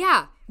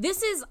 Yeah,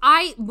 this is,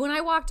 when I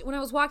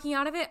was walking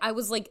out of it, I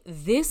was like,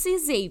 this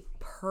is a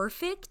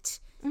perfect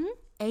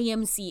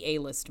AMC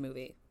A-list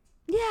movie.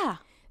 Yeah.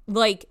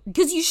 Like,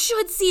 because you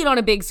should see it on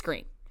a big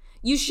screen.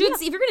 You should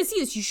see, if you're going to see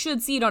this, you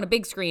should see it on a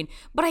big screen.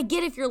 But I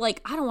get if you're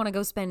like, I don't want to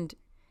go spend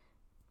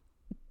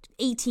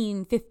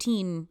 $18,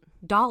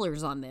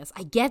 $15 on this.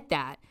 I get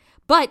that.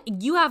 But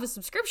you have a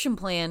subscription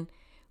plan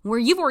where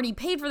you've already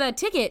paid for that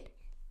ticket.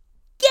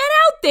 Get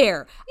out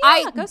there.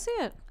 Go see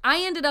it.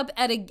 I ended up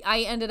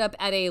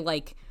at a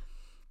like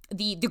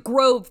the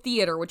Grove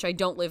Theater, which I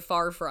don't live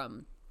far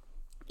from.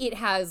 It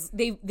has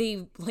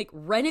they've like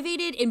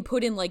renovated and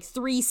put in like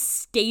 3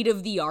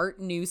 state-of-the-art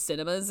new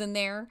cinemas in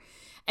there.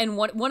 And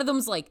one of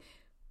them's like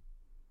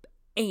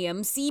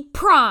AMC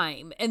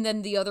Prime, and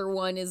then the other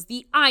one is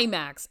the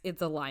IMAX.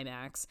 It's a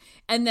Limax.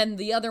 And then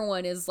the other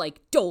one is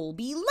like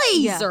Dolby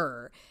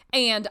Laser. Yeah.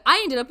 And I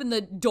ended up in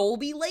the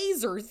Dolby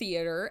Laser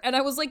theater, and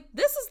I was like,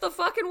 this is the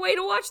fucking way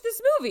to watch this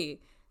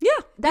movie. Yeah,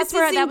 that's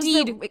where that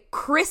was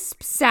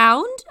crisp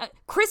sound,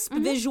 crisp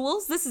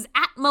visuals. This is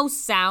Atmos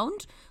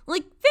sound.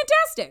 Like,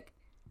 fantastic.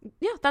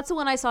 Yeah, that's the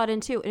one I saw it in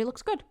too. It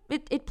looks good.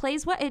 It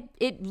plays well.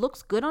 It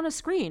looks good on a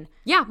screen.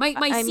 Yeah,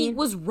 my seat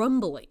was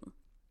rumbling.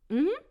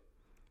 Mm-hmm.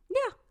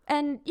 Yeah,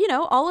 and you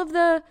know, all of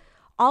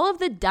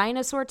the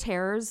dinosaur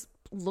terrors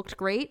looked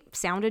great,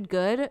 sounded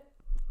good,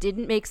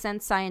 didn't make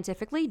sense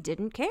scientifically,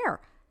 didn't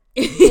care.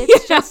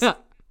 It's just,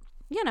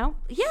 you know,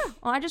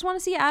 well, I just want to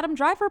see Adam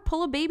Driver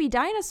pull a baby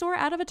dinosaur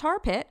out of a tar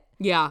pit.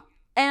 Yeah.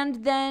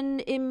 And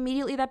then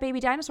immediately that baby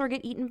dinosaur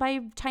get eaten by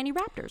tiny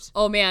raptors.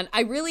 Oh man,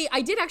 I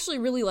did actually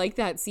really like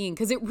that scene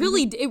because it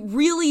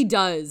really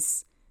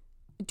does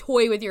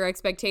toy with your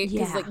expectations.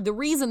 Yeah. Like the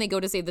reason they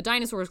go to save the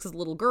dinosaurs because the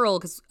little girl,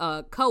 because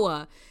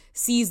Koa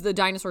sees the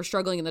dinosaur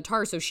struggling in the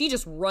tar, so she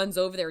just runs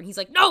over there and he's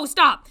like, no,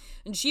 stop!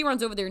 And she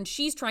runs over there and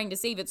she's trying to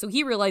save it, so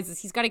he realizes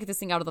he's got to get this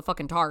thing out of the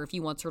fucking tar if he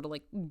wants her to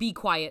like be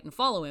quiet and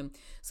follow him.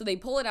 So they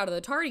pull it out of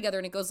the tar together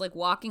and it goes like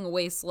walking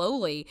away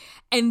slowly,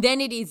 and then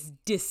it is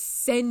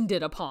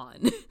descended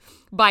upon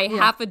by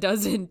half a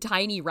dozen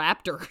tiny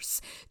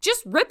raptors,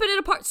 just ripping it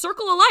apart.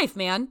 Circle of life,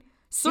 man.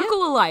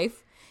 Circle of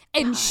life.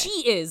 And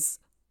she is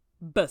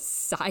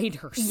beside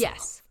herself.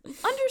 Yes.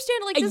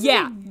 Understand, like, this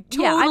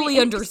totally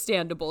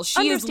understandable.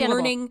 She is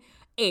learning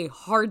a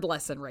hard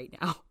lesson right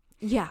now.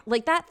 Yeah,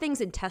 like that thing's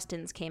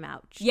intestines came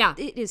out. Yeah.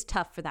 It is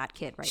tough for that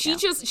kid now. She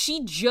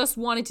just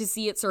wanted to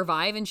see it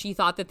survive, and she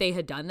thought that they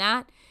had done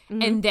that.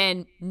 Mm-hmm. And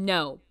then,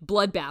 no,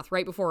 bloodbath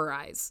right before her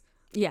eyes.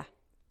 Yeah.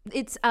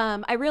 It's,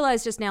 I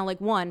realized just now,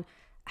 like, one,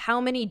 how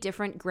many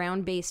different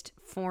ground-based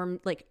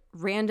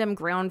random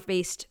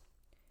ground-based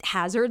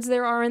hazards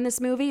there are in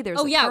this movie.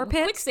 There's tar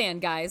pit.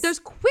 Quicksand, guys. There's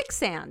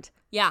quicksand.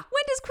 Yeah.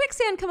 When does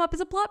quicksand come up as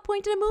a plot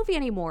point in a movie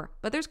anymore?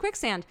 But there's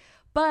quicksand.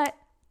 But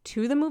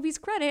to the movie's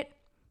credit,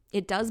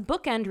 it does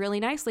bookend really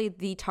nicely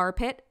the tar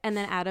pit and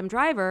then Adam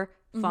Driver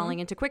falling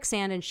into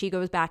quicksand, and she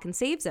goes back and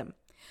saves him.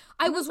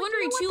 I was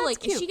wondering too,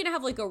 like, is she gonna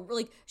have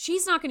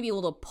she's not gonna be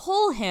able to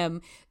pull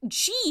him.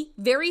 She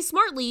very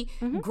smartly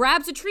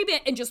grabs a tree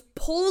branch and just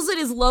pulls it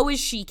as low as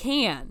she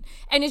can,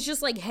 and it's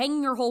just like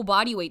hanging her whole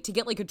body weight to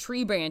get like a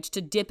tree branch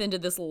to dip into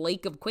this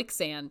lake of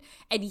quicksand,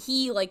 and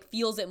he like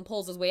feels it and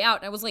pulls his way out.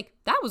 And I was like,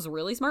 that was a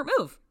really smart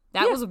move.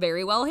 That was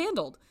very well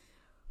handled.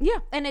 Yeah,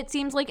 and it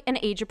seems like an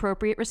age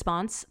appropriate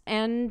response,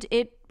 and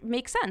it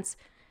makes sense.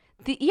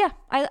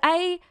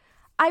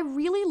 I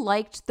really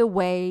liked the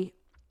way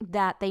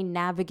that they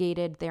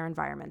navigated their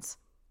environments.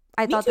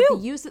 I thought that the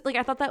use,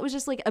 I thought that was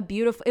just like a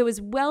beautiful. It was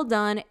well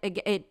done.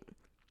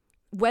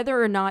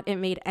 Whether or not it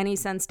made any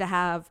sense to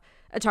have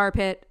a tar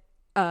pit,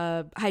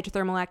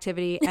 hydrothermal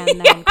activity,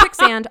 and then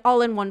quicksand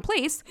all in one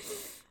place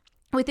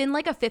within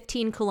like a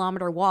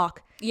 15-kilometer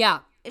walk. Yeah,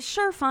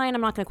 sure, fine.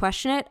 I'm not going to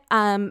question it.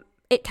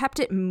 It kept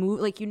it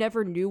like you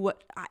never knew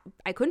what.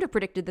 I couldn't have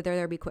predicted that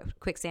there'd be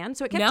quicksand,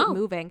 so it kept it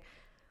moving.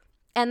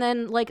 And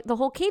then, like, the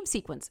whole cave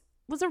sequence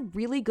was a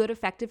really good,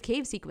 effective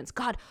cave sequence.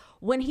 God,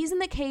 when he's in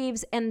the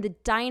caves and the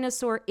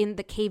dinosaur in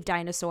the cave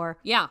dinosaur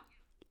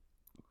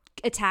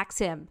attacks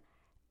him,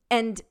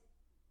 and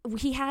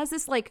he has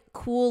this, like,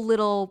 cool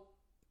little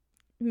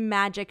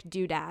magic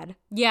doodad.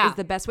 Yeah. Is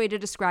the best way to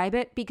describe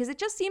it, because it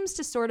just seems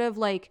to sort of,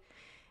 like,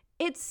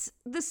 it's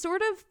the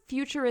sort of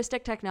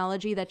futuristic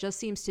technology that just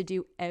seems to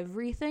do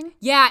everything.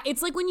 Yeah,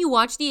 it's like when you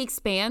watch The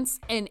Expanse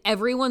and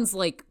everyone's,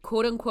 like,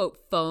 quote-unquote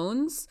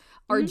phones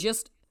are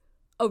just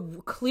a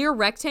clear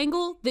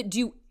rectangle that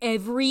do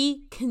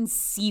every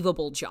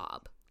conceivable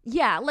job.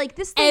 Yeah, like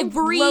this thing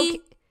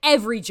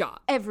every job.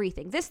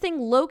 Everything. This thing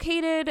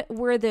located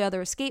where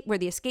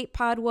the escape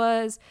pod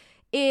was.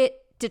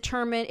 It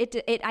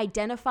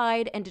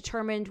identified and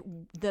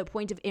determined the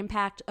point of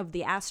impact of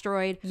the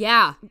asteroid.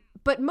 Yeah.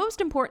 But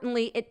most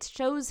importantly, it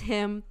shows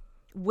him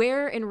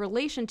where, in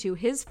relation to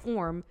his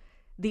form,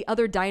 the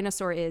other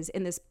dinosaur is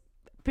in this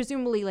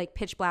presumably like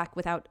pitch black,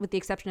 with the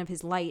exception of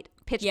his light,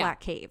 pitch black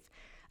cave.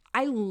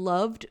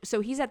 So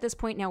he's at this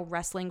point now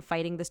wrestling,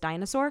 fighting this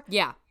dinosaur.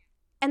 Yeah.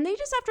 And they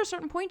just, after a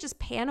certain point, just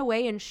pan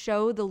away and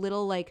show the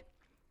little like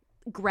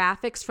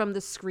graphics from the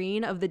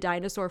screen of the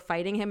dinosaur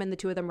fighting him and the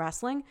two of them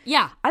wrestling.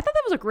 Yeah. I thought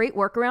that was a great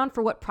workaround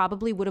for what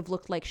probably would have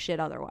looked like shit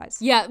otherwise.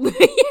 Yeah.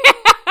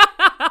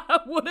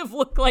 Would have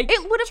looked like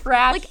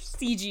trash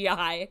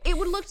CGI. It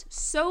would have looked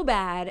so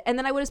bad, and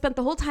then I would have spent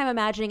the whole time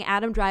imagining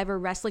Adam Driver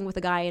wrestling with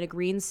a guy in a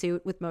green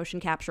suit with motion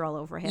capture all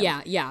over him.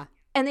 Yeah.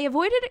 And they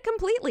avoided it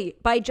completely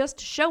by just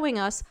showing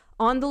us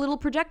on the little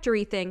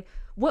trajectory thing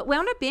what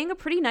wound up being a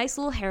pretty nice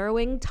little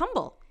harrowing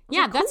tumble.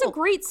 Yeah, that's a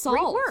great solve.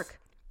 Great work.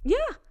 Yeah.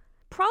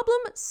 Problem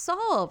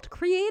solved.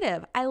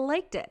 Creative. I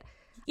liked it.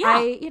 Yeah.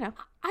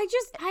 I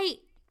just think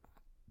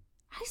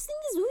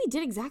this movie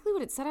did exactly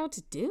what it set out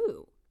to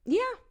do. Yeah.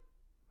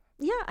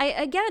 Yeah,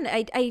 I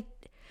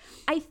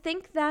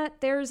think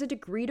that there's a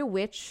degree to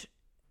which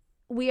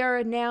we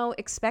are now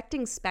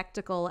expecting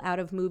spectacle out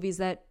of movies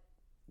that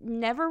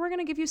never were going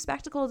to give you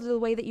spectacle the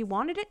way that you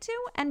wanted it to,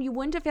 and you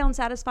wouldn't have found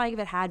satisfying if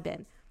it had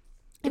been.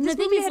 And the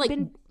thing is, like,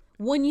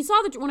 when I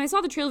saw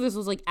the trailer, this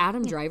was like,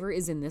 Adam Driver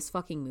is in this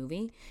fucking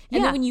movie,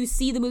 and then when you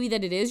see the movie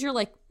that it is, you're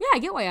like, yeah, I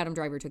get why Adam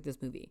Driver took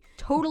this movie.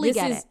 Totally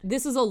get it.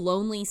 This is a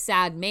lonely,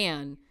 sad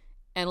man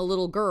and a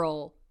little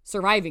girl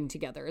surviving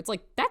together. It's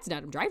like, that's an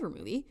Adam Driver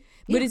movie.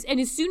 But as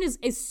soon as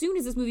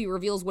this movie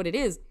reveals what it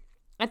is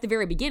at the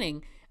very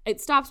beginning,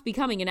 it stops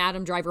becoming an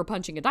Adam Driver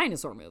punching a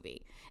dinosaur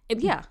movie.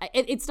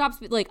 It stops,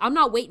 like, I'm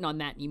not waiting on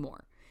that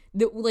anymore.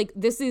 We're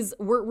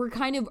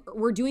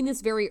doing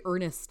this very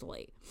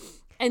earnestly.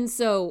 And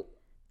so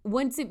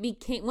once it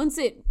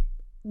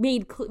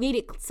made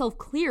itself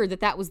clear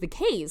that was the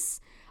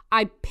case,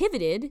 I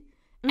pivoted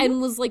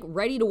and was like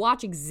ready to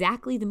watch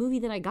exactly the movie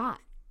that I got.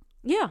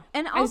 Yeah.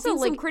 And also, I've seen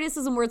some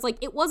criticism where it's like,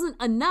 it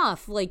wasn't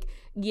enough. Like,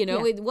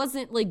 it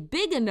wasn't like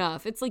big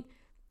enough. It's like,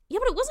 yeah,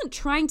 but it wasn't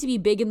trying to be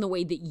big in the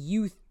way that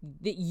you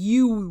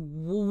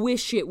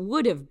wish it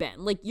would have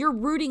been. Like, you're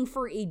rooting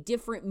for a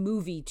different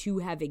movie to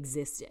have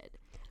existed.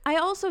 I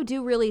also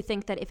do really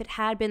think that if it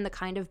had been the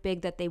kind of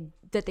big that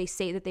they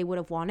say that they would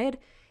have wanted,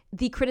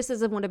 the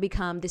criticism would have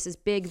become, this is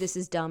big, this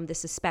is dumb,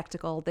 this is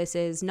spectacle, this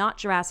is not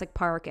Jurassic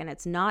Park, and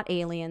it's not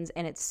Aliens,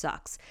 and it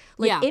sucks.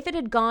 Like, if it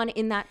had gone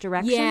in that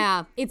direction.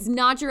 Yeah, it's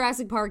not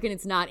Jurassic Park, and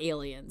it's not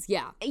Aliens.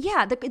 Yeah.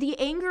 Yeah, the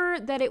anger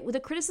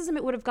the criticism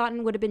it would have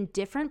gotten would have been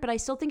different, but I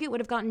still think it would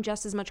have gotten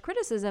just as much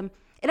criticism.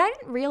 And I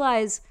didn't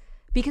realize,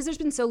 because there's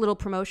been so little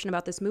promotion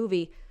about this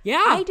movie,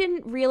 I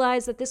didn't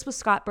realize that this was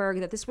Scott Berg,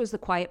 that this was the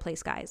Quiet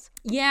Place guys.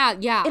 Yeah.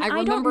 And I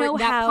remember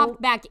that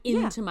popped back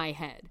into my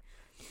head.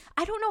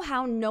 I don't know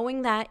how,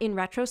 knowing that in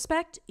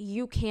retrospect,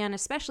 you can,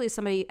 especially as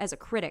somebody, as a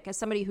critic, as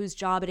somebody whose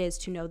job it is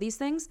to know these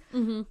things,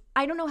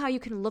 I don't know how you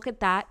can look at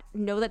that,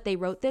 know that they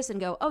wrote this and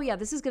go, oh yeah,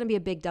 this is going to be a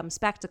big dumb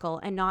spectacle,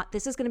 and not,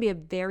 this is going to be a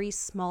very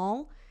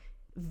small,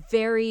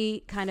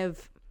 very kind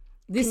of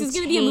This is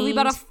going to be a movie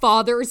about a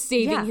father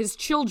saving his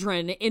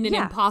children in an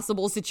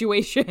impossible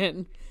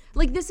situation.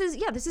 Like, this is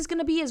going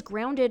to be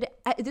grounded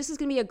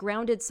a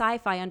grounded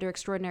sci-fi under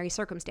extraordinary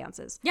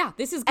circumstances. Yeah,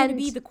 this is going to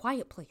be The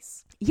Quiet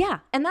Place. Yeah,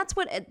 and that's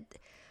what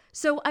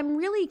So I'm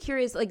really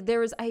curious. Like there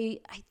was, I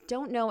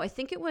don't know. I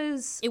think it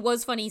was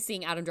funny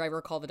seeing Adam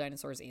Driver call the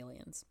dinosaurs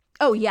aliens.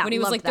 Oh yeah, when he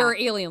was like, that. there are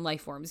alien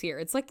life forms here.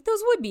 It's like,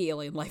 those would be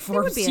alien life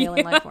forms. They would be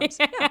alien life forms.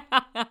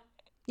 Yeah.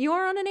 You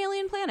are on an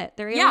alien planet.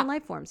 They're alien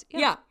life forms.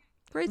 Yeah.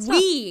 Great stuff.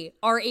 We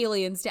are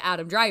aliens to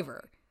Adam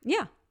Driver.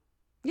 Yeah.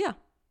 Yeah.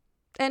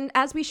 And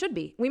as we should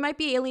be. We might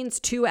be aliens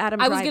to Adam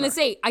Driver. I was going to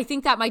say, I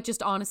think that might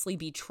just honestly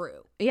be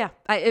true. Yeah.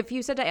 If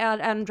you said to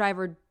Adam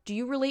Driver, do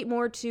you relate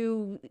more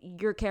to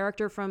your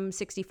character from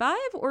 65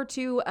 or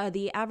to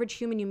the average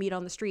human you meet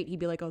on the street? He'd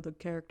be like, oh, the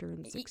character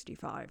in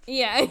 65.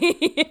 Yeah.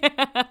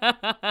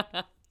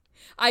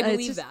 I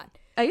believe that.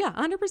 Yeah,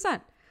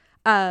 100%.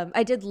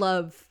 I did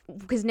love,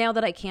 because now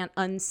that I can't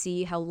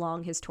unsee how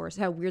long his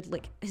torso, how weird,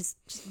 like his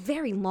just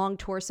very long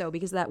torso,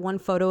 because of that one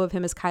photo of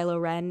him as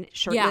Kylo Ren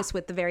shirtless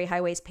with the very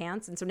high waist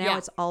pants. And so now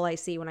it's all I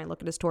see when I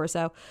look at his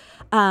torso.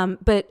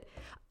 But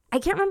I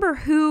can't remember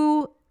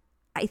who,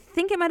 I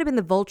think it might have been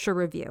the Vulture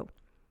review,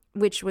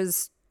 which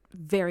was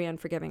very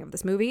unforgiving of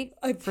this movie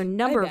for a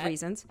number of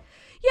reasons.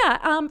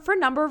 Yeah, for a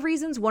number of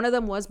reasons. One of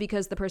them was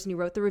because the person who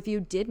wrote the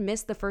review did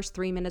miss the first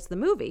 3 minutes of the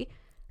movie,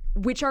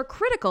 which are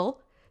critical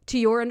to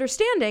your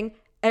understanding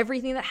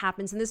everything that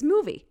happens in this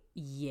movie.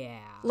 Yeah.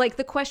 Like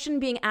the question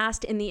being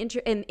asked in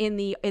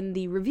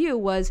the review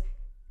was,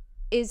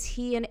 is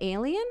he an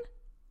alien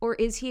or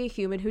is he a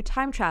human who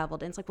time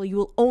traveled? And it's like, well, you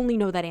will only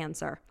know that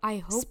answer. I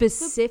hope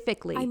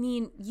specifically. I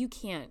mean, you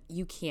can't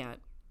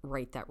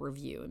write that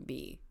review and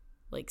be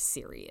like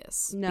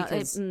serious. No,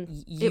 because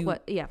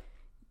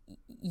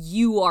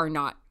you're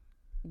not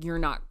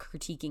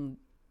critiquing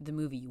the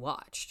movie you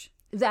watched.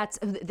 That's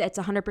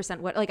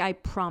 100% what, like, I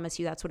promise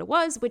you that's what it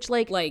was, which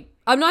like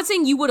I'm not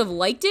saying you would have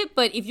liked it,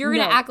 but if you're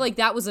going to act like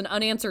that was an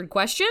unanswered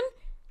question,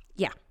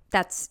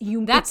 that's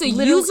a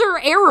user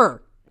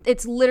error.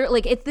 It's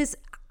literally like, it's this,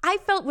 I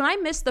felt when I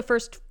missed the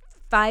first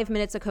 5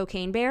 minutes of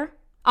Cocaine Bear,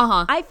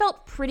 I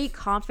felt pretty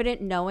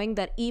confident knowing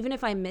that even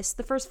if I missed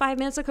the first 5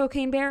 minutes of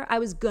Cocaine Bear, I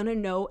was going to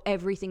know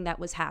everything that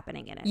was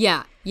happening in it.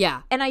 Yeah.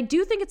 Yeah. And I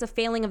do think it's a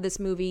failing of this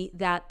movie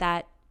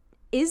that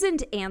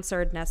isn't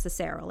answered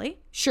necessarily.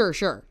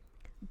 Sure.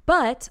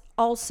 But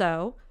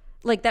also,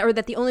 like that, or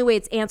that the only way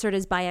it's answered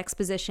is by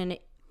exposition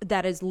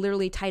that is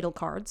literally title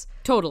cards.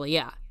 Totally,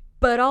 yeah.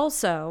 But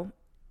also,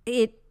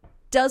 it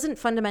doesn't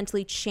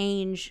fundamentally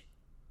change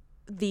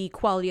the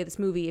quality of this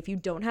movie if you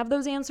don't have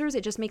those answers.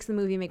 It just makes the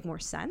movie make more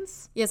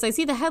sense. Yes, I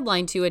see the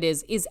headline to it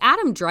is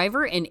Adam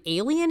Driver an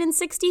alien in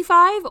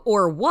 65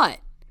 or what?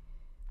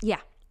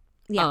 Yeah.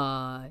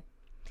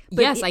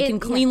 Yes, I can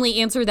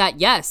cleanly answer that.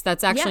 Yes,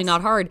 that's actually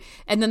not hard.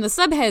 And then the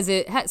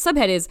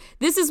subhead is,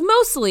 this is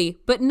mostly,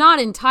 but not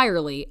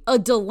entirely, a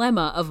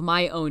dilemma of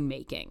my own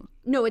making.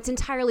 No, it's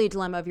entirely a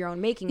dilemma of your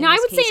own making. No, I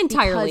would say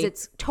entirely. Because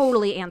it's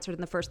totally answered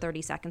in the first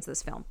 30 seconds of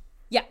this film.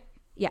 Yeah.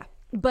 Yeah.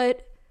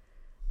 But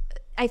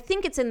I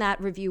think it's in that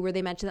review where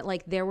they mentioned that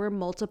like there were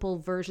multiple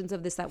versions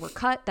of this that were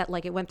cut, that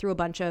like it went through a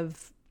bunch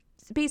of,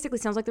 basically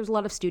sounds like there's a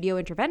lot of studio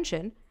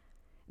intervention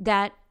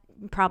that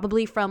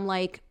probably from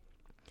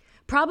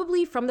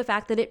the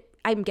fact that it,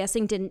 I'm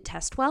guessing, didn't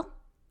test well.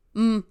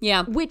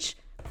 Yeah. Which,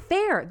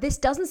 fair. This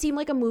doesn't seem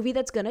like a movie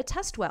that's going to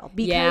test well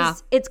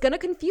because it's going to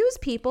confuse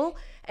people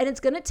and it's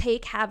going to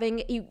take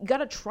you got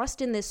to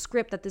trust in this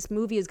script that this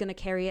movie is going to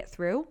carry it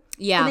through.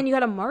 Yeah. And then you got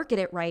to market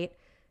it right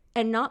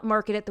and not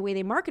market it the way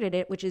they marketed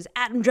it, which is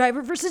Adam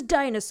Driver versus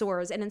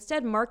dinosaurs, and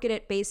instead market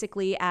it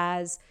basically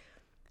as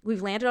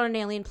we've landed on an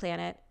alien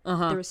planet.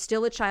 There is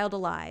still a child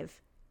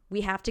alive.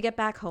 We have to get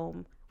back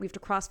home. We have to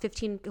cross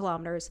 15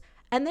 kilometers.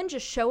 And then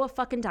just show a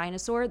fucking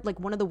dinosaur, like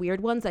one of the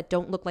weird ones that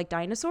don't look like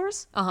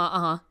dinosaurs.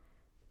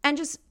 And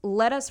just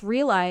let us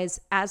realize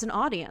as an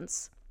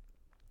audience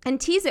and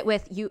tease it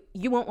with, you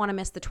won't want to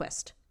miss the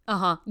twist.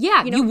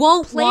 Yeah, you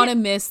won't want to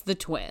miss the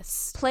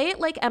twist. Play it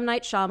like M.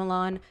 Night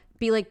Shyamalan.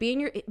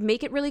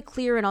 Make it really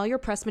clear in all your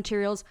press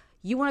materials.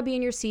 You want to be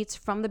in your seats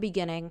from the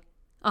beginning.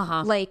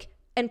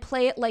 And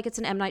play it like it's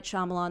an M. Night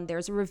Shyamalan.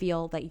 There's a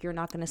reveal that you're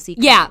not going to see.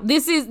 Yeah,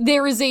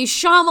 there is a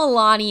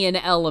Shyamalanian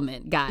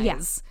element, guys. Yeah.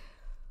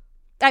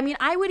 I mean,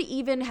 I would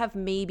even have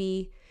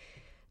maybe,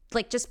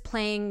 like, just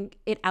playing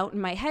it out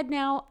in my head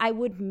now, I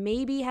would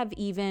maybe have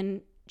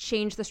even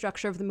changed the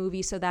structure of the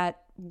movie so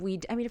that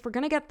if we're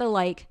going to get the,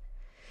 like,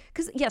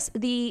 because, yes,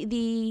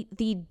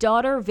 the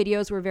daughter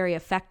videos were very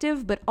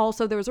effective, but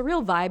also there was a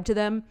real vibe to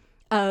them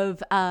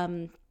of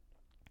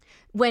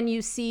when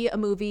you see a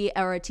movie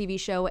or a TV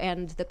show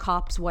and the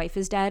cop's wife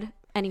is dead,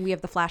 and we have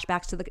the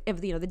flashbacks to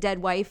the dead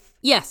wife.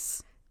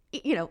 Yes.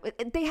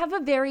 They have a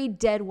very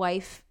dead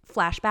wife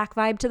flashback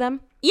vibe to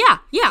them. Yeah.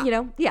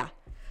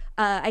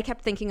 I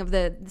kept thinking of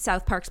the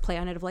South Park's play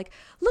on it of like,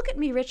 look at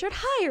me, Richard,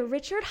 higher,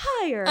 Richard,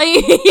 higher.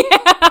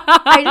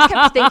 I just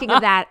kept thinking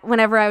of that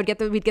whenever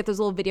we'd get those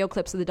little video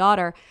clips of the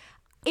daughter.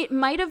 It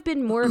might have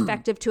been more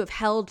effective to have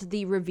held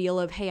the reveal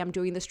of, hey, I'm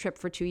doing this trip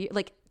for 2 years,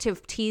 like to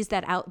tease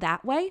that out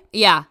that way.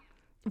 Yeah.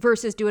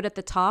 Versus do it at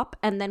the top,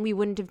 and then we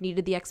wouldn't have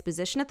needed the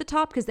exposition at the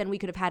top, because then we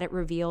could have had it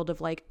revealed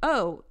of like,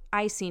 oh,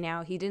 I see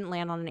now. He didn't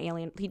land on an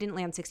alien. He didn't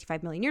land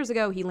 65 million years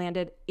ago. He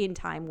landed in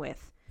time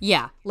with.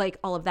 Yeah. Like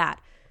all of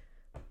that.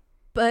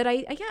 But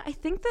I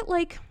think that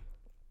like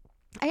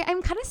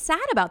I'm kind of sad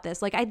about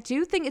this. Like I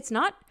do think this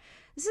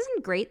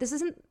isn't great. This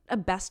isn't a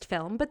best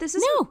film, but this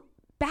isn't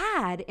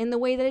bad in the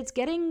way that it's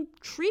getting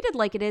treated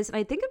like it is. And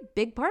I think a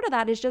big part of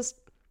that is just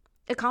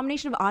a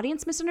combination of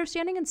audience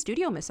misunderstanding and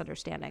studio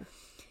misunderstanding.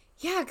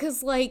 Yeah,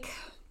 because like,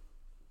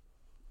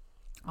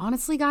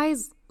 honestly,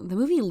 guys, the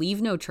movie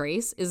Leave No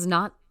Trace is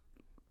not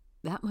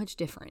that much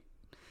different.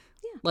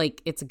 Yeah.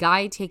 Like, it's a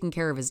guy taking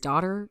care of his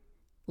daughter,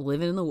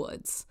 living in the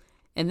woods.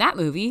 And that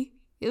movie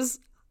is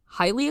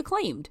highly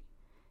acclaimed.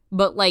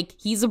 But, like,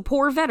 he's a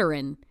poor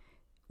veteran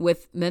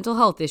with mental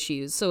health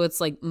issues. So it's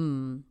like,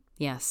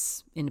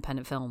 yes,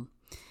 independent film.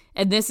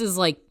 And this is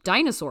like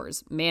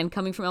dinosaurs, man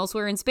coming from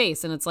elsewhere in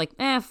space. And it's like,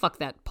 fuck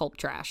that pulp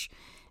trash.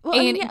 Well,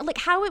 and, I mean, yeah, like,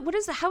 how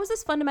is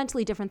this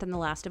fundamentally different than The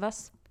Last of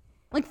Us?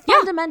 Like,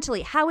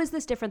 fundamentally, how is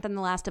this different than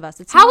The Last of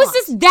Us? How is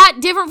this that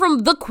different from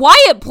The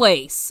Quiet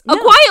Place? No. A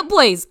Quiet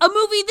Place, a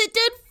movie that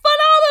did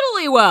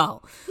phenomenally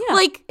well. Yeah.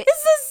 Like,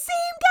 it's the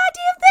same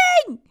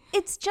goddamn thing.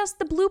 It's just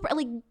the blueprint.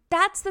 Like,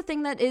 that's the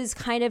thing that is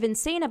kind of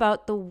insane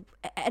about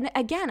and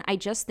again, I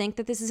just think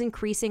that this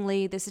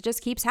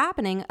just keeps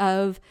happening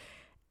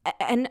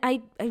and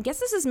I guess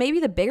this is maybe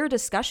the bigger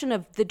discussion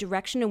of the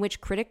direction in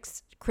which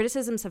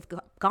criticisms have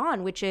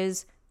gone, which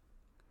is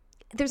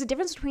there's a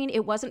difference between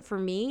it wasn't for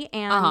me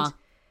and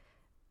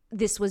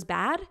this was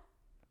bad.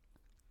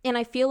 And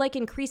I feel like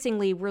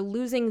increasingly we're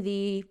losing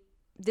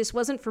this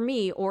wasn't for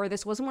me or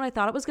this wasn't what I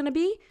thought it was going to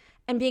be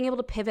and being able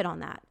to pivot on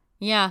that.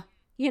 Yeah.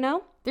 You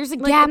know? There's a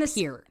gap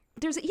here.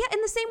 In the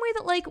same way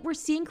that like we're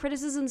seeing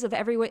criticisms of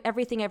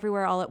everything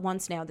everywhere all at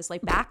once now, this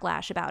like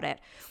backlash about it,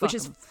 which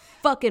is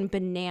fucking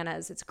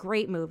bananas. It's a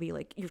great movie.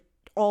 Like you're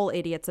all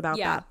idiots about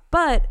that.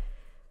 But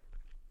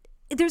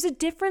there's a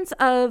difference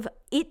of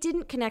it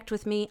didn't connect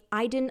with me.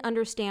 I didn't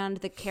understand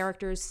the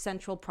character's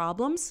central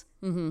problems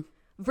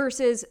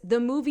versus the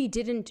movie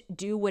didn't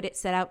do what it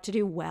set out to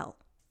do well.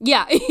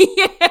 Yeah.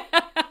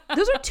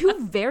 Those are two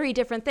very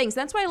different things.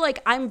 That's why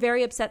like I'm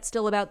very upset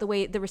still about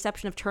the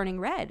reception of Turning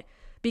Red.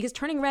 Because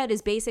Turning Red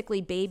is basically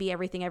Baby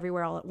Everything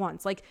Everywhere All at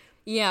Once. Like,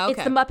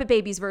 it's the Muppet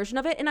Babies version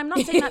of it. And I'm not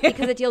saying that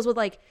because it deals with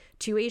like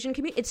two Asian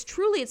communities.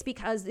 It's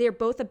because they're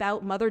both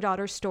about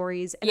mother-daughter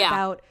stories and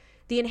about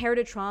the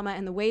inherited trauma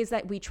and the ways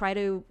that we try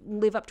to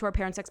live up to our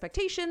parents'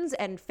 expectations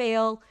and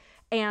fail,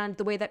 and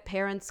the way that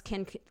parents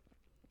can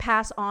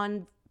pass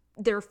on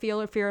their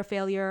fear of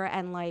failure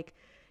and like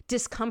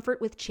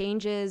discomfort with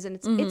changes. And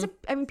Turning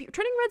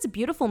Red's a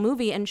beautiful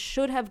movie and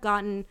should have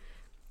gotten.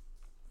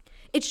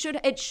 It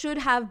should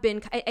have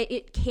been.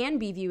 It can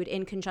be viewed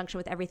in conjunction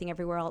with Everything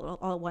Everywhere All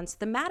at Once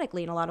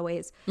thematically in a lot of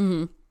ways,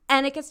 and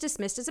it gets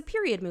dismissed as a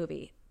period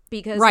movie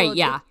because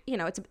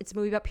it's a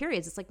movie about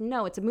periods. It's like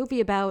no, it's a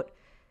movie about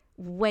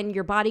when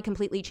your body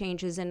completely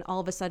changes and all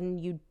of a sudden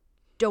you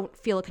don't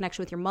feel a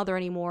connection with your mother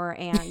anymore,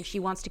 and she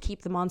wants to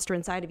keep the monster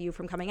inside of you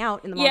from coming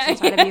out, and the monster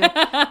inside of you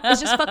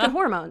is just fucking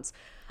hormones.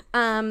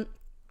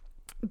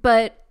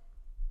 But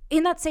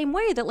in that same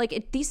way that like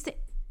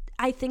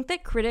I think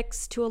that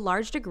critics, to a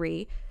large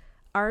degree,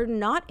 are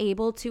not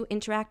able to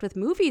interact with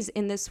movies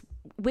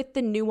with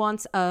the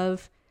nuance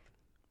of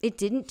it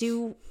didn't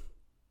do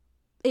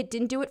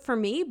it for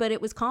me, but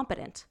it was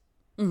competent.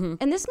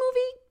 And this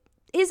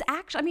movie is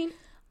actually,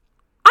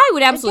 I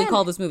would absolutely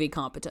call this movie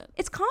competent.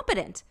 It's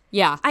competent.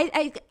 Yeah.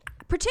 I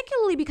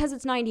particularly because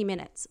it's 90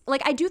 minutes.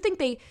 Like I do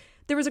think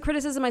there was a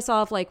criticism I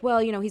saw of like, well,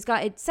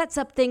 it sets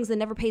up things that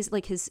never pays,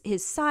 like his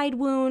side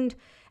wound.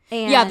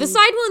 And the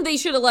side wound, they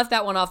should have left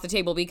that one off the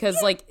table because,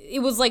 like, it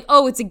was like,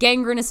 oh, it's a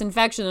gangrenous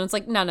infection. And it's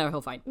like, no,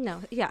 he'll fine.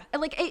 No, yeah.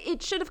 Like,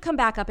 it should have come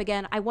back up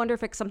again. I wonder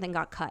if something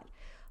got cut.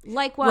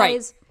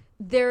 Likewise,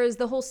 there's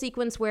the whole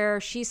sequence where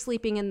she's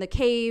sleeping in the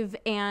cave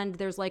and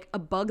there's, like, a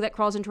bug that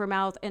crawls into her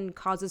mouth and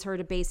causes her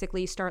to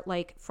basically start,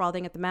 like,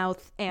 frothing at the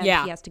mouth. And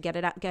she has to get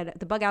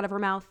the bug out of her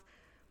mouth.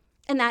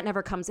 And that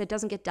never comes. It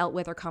doesn't get dealt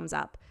with or comes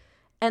up.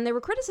 And there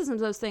were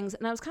criticisms of those things.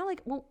 And I was kind of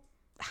like, well,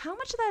 how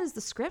much of that is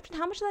the script and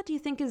how much of that do you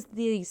think is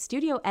the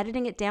studio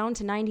editing it down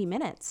to 90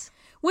 minutes?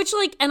 Which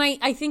like, and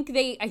I think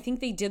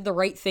they did the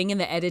right thing in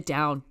the edit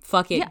down.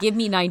 Fuck it. Give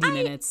me 90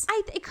 minutes.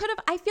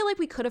 I feel like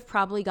we could have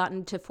probably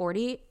gotten to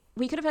 40.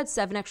 We could have had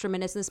 7 extra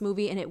minutes in this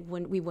movie and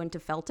we wouldn't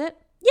have felt it.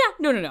 Yeah.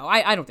 No.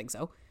 I don't think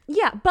so.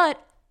 Yeah.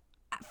 But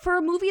for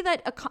a movie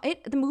that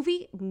the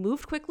movie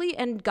moved quickly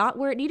and got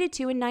where it needed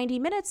to in 90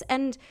 minutes.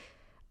 And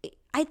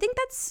I think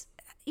that's,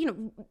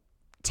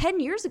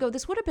 10 years ago,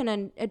 this would have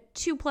been a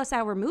 2+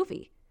 hour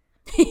movie.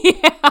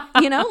 Yeah.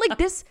 Like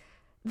this,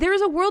 there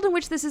is a world in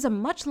which this is a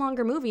much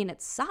longer movie and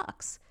it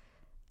sucks.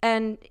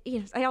 And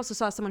I also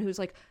saw someone who's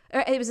like,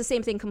 it was the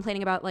same thing,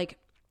 complaining about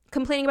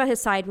his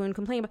side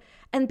wound,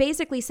 and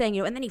basically saying,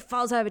 and then he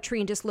falls out of a tree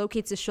and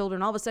dislocates his shoulder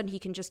and all of a sudden he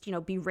can just,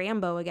 be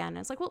Rambo again. And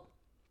it's like, well,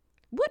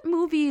 what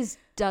movies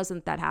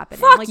doesn't that happen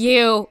in? Fuck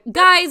you.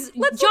 Guys,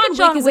 John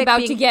Wick is about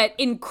to get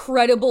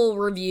incredible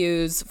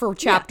reviews for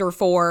Chapter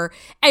 4.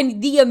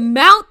 And the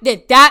amount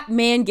that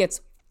man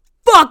gets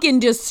fucking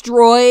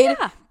destroyed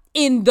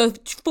in the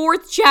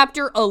 4th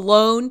chapter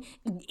alone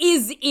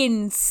is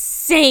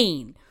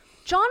insane.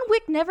 John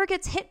Wick never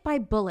gets hit by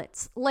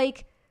bullets.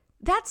 Like,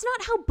 that's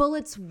not how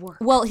bullets work.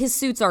 Well, his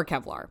suits are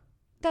Kevlar.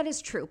 That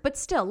is true, but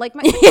still, like,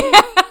 but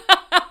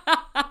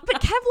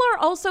Kevlar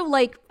also,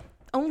 like,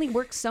 only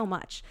works so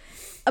much.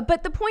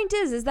 But the point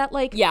is that,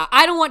 like, yeah,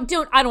 I don't want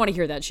to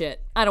hear that shit.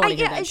 I don't want to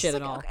hear that shit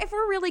like, at all. If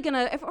we're really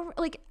gonna, if we're,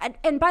 like,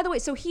 and by the way,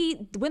 so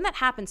when that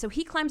happens, so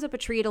he climbs up a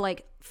tree to,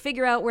 like,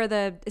 figure out where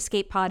the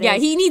escape pod is. Yeah,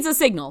 he needs a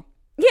signal.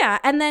 Yeah,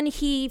 and then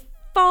he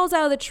falls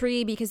out of the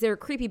tree because there are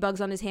creepy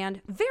bugs on his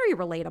hand. Very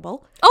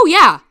relatable. Oh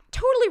yeah.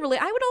 Totally relate.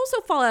 I would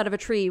also fall out of a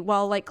tree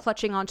while, like,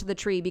 clutching onto the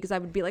tree because I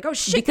would be like, oh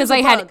shit, because I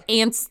had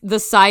ants the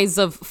size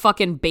of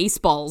fucking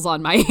baseballs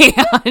on my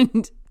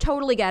hand.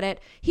 Totally get it.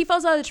 He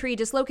falls out of the tree,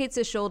 dislocates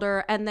his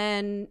shoulder, and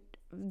then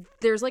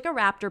there's, like, a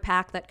raptor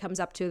pack that comes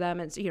up to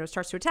them and, you know,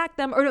 starts to attack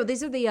them. Or no,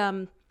 these are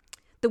the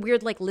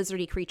weird, like,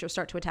 lizardy creatures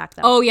start to attack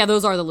them. Oh yeah,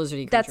 those are the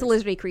lizardy creatures. That's the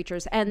lizardy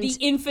creatures. And the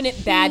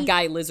infinite bad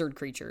guy lizard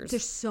creatures.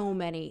 There's so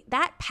many.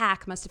 That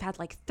pack must have had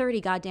like 30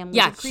 goddamn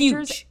lizard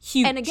creatures.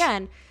 Huge. And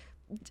again,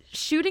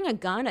 shooting a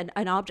gun,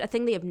 an object, a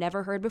thing they have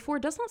never heard before,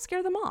 does not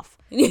scare them off.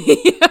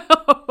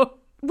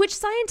 Which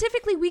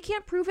scientifically we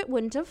can't prove it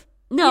wouldn't have.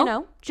 No. You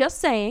know, just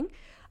saying.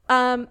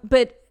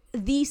 But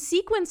the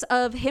sequence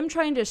of him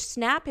trying to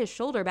snap his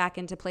shoulder back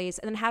into place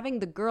and then having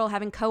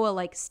Koa,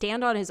 like,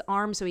 stand on his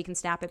arm so he can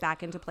snap it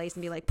back into place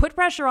and be like, put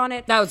pressure on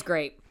it. That was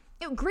great.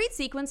 Great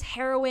sequence,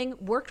 harrowing,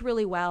 worked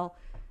really well.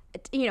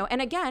 You know,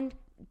 and again,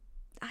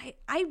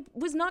 I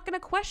was not going to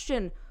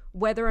question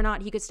whether or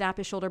not he could snap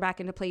his shoulder back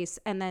into place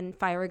and then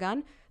fire a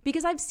gun,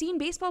 because I've seen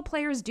baseball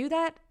players do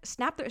that.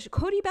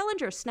 Cody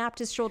Bellinger snapped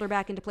his shoulder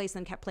back into place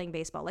and then kept playing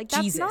baseball. Like,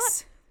 that's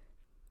not.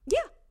 Yeah.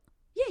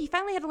 Yeah, he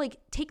finally had to, like,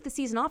 take the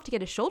season off to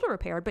get his shoulder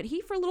repaired, but he,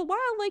 for a little while,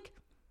 like,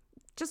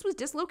 just was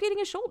dislocating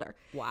his shoulder.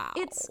 Wow.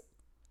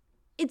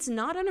 It's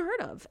not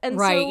unheard of. And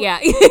right, so, yeah.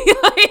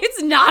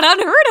 It's not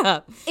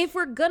unheard of. If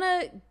we're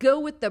gonna go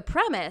with the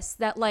premise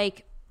that,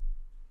 like,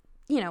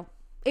 you know,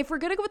 if we're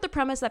gonna go with the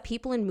premise that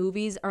people in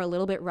movies are a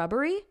little bit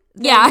rubbery,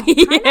 then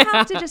we kind of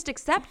have to just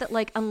accept that,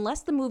 like,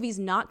 unless the movie's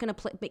gonna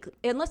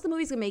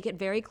make it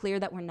very clear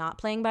that we're not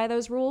playing by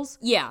those rules.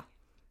 Yeah.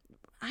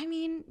 I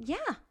mean, yeah,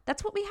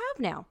 that's what we have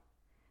now.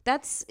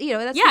 That's, you know,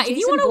 that's yeah. If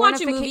you want to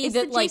watch a movie it's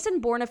that, the like,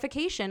 Jason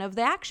Bourne-ification of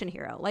the action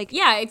hero, like,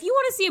 yeah, if you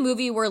want to see a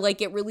movie where,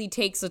 like, it really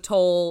takes a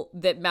toll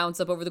that mounts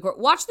up over the course,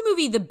 watch the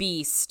movie The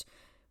Beast.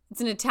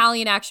 It's an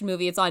Italian action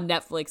movie. It's on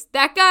Netflix.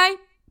 That guy,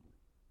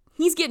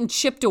 he's getting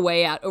chipped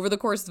away at over the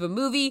course of a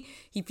movie.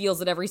 He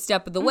feels it every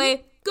step of the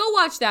way. Go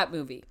watch that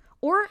movie.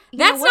 Or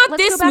that's not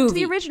Let's this go back movie. to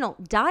the original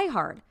Die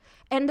Hard.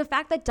 And the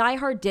fact that Die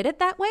Hard did it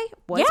that way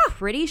was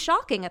pretty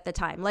shocking at the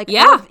time. Like,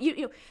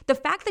 the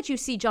fact that you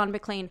see John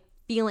McClane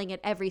feeling it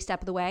every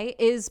step of the way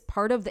is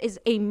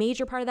a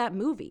major part of that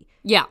movie.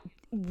 Yeah.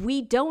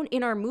 We don't,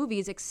 in our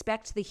movies,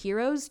 expect the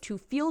heroes to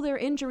feel their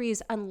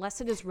injuries unless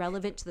it is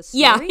relevant to the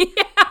story.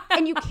 Yeah.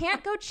 And you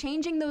can't go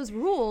changing those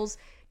rules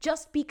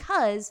just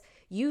because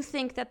you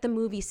think that the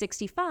movie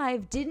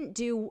 65 didn't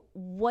do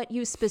what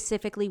you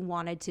specifically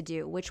wanted to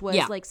do, which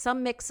was like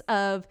some mix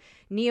of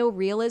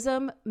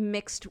neo-realism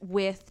mixed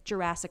with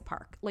Jurassic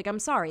Park. Like, I'm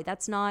sorry,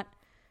 that's not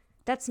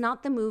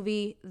the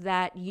movie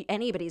that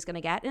anybody's going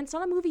to get. And it's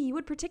not a movie you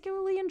would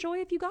particularly enjoy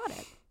if you got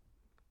it.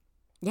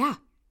 Yeah.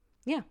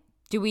 Yeah.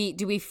 Do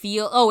we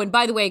feel? Oh, and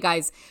by the way,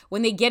 guys,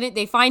 when they get it,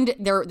 they find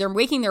they're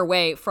making their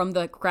way from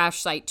the crash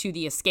site to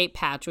the escape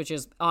hatch, which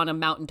is on a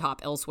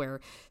mountaintop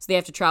elsewhere. So they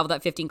have to travel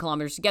that 15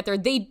 kilometers to get there.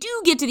 They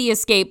do get to the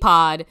escape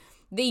pod.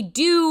 They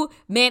do,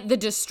 man, the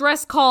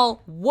distress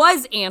call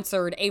was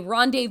answered. A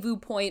rendezvous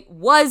point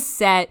was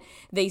set.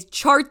 They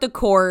chart the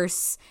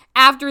course.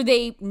 After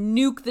they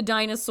nuke the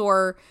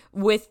dinosaur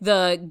with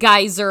the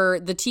geyser,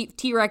 the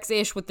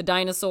T-Rex-ish with the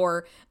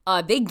dinosaur,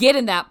 they get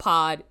in that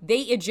pod.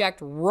 They eject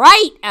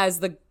right as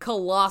the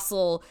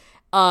colossal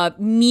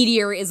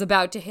meteor is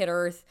about to hit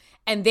Earth,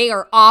 and they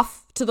are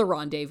off to the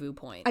rendezvous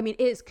point. I mean,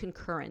 it is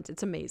concurrent.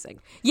 It's amazing.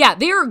 Yeah,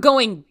 they are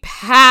going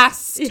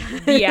past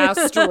the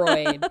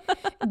asteroid.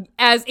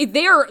 As if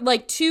they are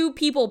like two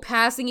people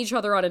passing each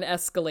other on an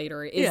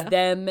escalator is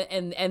them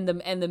and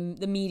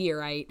the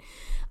meteorite.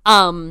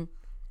 And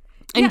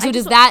so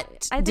does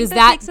that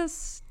takes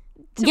us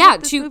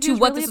to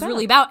what this is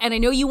really about. And I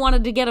know you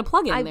wanted to get a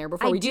plug in there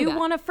before we do that. I do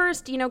want to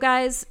first,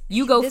 guys.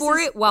 You go for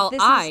it while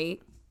I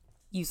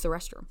use the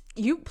restroom.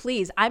 You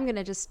please. I'm going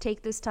to just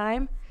take this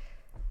time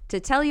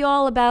to tell you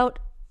all about.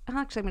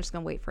 Actually, I'm just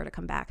going to wait for it to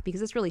come back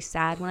because it's really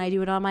sad when I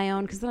do it on my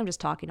own because then I'm just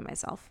talking to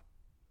myself.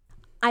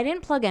 I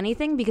didn't plug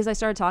anything because I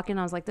started talking and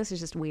I was like, this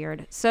is just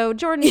weird. So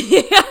Jordan.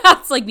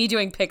 It's like me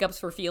doing pickups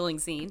for feeling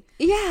seen.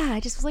 Yeah, I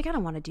just was like, I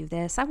don't want to do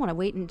this. I want to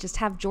wait and just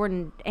have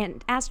Jordan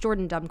and ask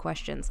Jordan dumb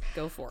questions.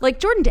 Go for it. Like,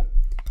 Jordan,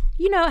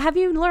 have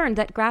you learned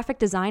that graphic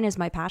design is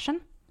my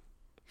passion?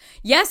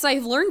 Yes,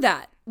 I've learned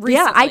that recently.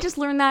 Yeah, I just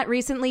learned that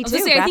recently too.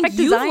 I think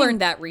you've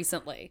learned that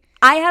recently.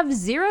 I have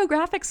zero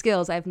graphic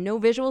skills. I have no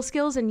visual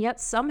skills, and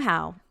yet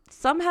somehow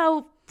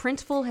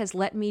Printful has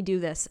let me do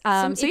this.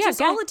 All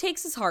it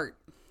takes is heart.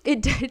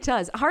 It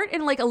does. Heart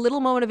and like a little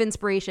moment of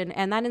inspiration.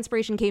 And that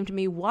inspiration came to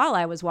me while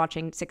I was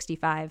watching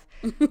 65,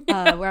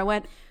 where I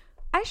went,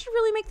 I should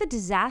really make the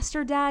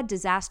Disaster Dad,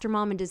 Disaster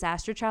Mom, and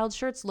Disaster Child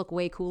shirts look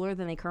way cooler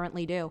than they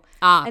currently do.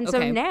 And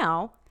so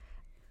now,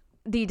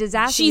 the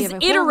disaster... She's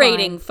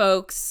iterating,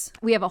 folks.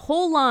 We have a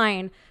whole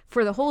line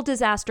for the whole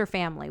disaster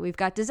family. We've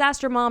got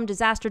Disaster Mom,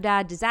 Disaster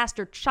Dad,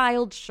 Disaster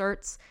Child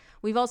shirts.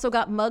 We've also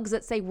got mugs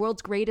that say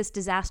World's Greatest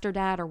Disaster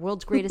Dad or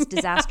World's Greatest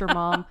Disaster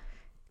Mom.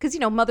 Because,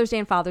 Mother's Day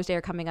and Father's Day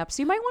are coming up.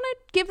 So you might want to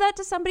give that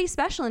to somebody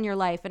special in your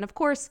life. And of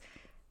course...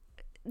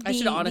 I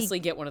should honestly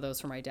get one of those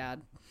for my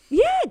dad.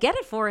 Yeah, get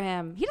it for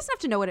him. He doesn't have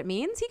to know what it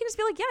means. He can just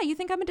be like, yeah, you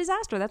think I'm a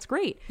disaster. That's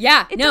great.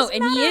 Yeah, and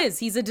he is.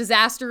 He's a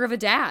disaster of a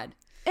dad.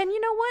 And you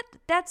know what?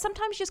 That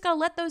sometimes you just got to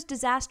let those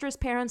disastrous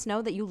parents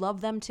know that you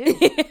love them too.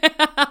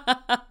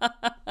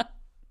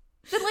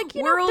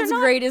 World's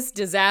greatest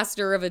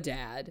disaster of a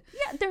dad.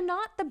 Yeah, they're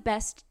not the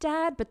best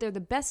dad, but they're the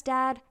best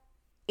dad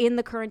in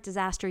the current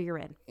disaster you're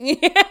in.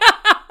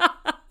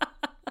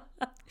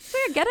 So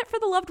yeah, get it for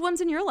the loved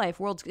ones in your life,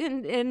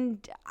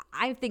 and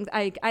I think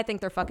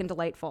they're fucking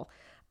delightful.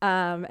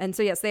 And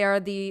so yes, they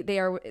are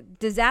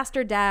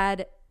Disaster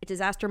Dad,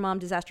 Disaster Mom,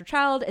 Disaster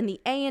Child, and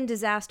the A in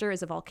disaster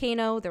is a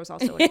volcano. There was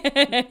also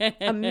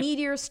a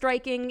meteor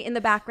striking in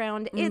the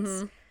background.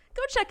 Go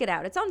check it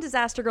out. It's on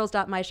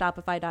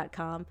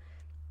disastergirls.myshopify.com.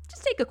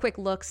 Just take a quick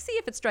look, see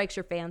if it strikes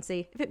your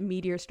fancy. If it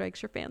meteor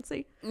strikes your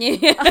fancy.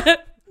 Yeah.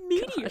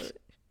 Meteor.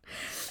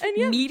 And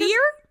yeah, meteor?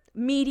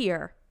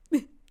 Meteor.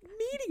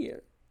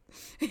 Meteor.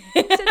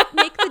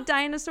 Make the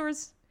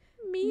dinosaurs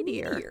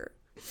meteor.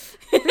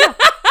 Yeah.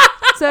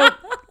 So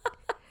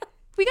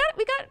we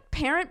got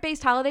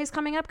parent-based holidays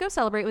coming up. Go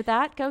celebrate with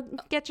that. Go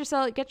get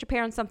your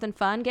parents something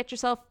fun. Treat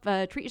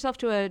yourself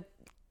to a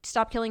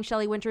Stop Killing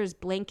Shelley Winters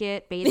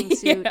blanket, bathing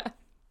suit.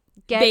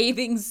 Yeah.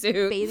 Bathing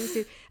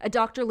suit. A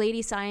Dr.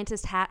 Lady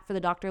Scientist hat for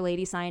the Dr.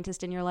 Lady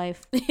Scientist in your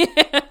life.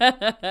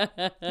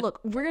 Look,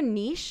 we're a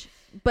niche,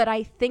 but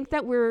I think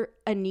that we're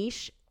a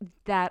niche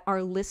that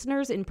our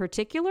listeners in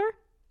particular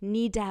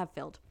need to have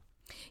filled.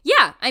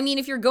 Yeah, I mean,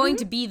 if you're going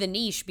to be the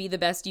niche, be the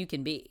best you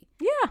can be.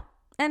 Yeah,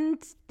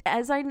 and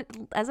as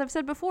I've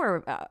said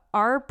before,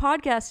 our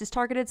podcast is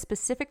targeted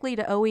specifically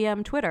to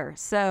OEM Twitter.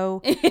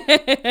 So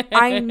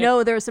I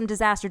know there are some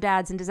disaster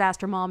dads and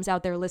disaster moms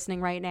out there listening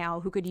right now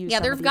who could use.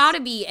 Yeah, there've got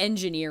to be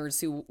engineers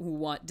who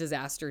want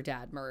disaster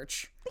dad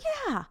merch.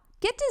 Yeah,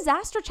 get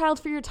Disaster Child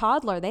for your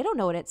toddler. They don't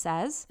know what it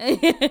says.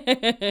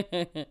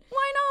 Why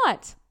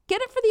not?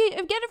 Get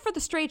it for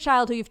the stray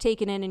child who you've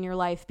taken in your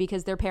life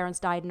because their parents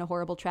died in a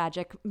horrible,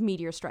 tragic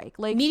meteor strike.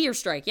 Meteor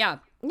strike, yeah.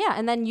 Yeah,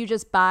 and then you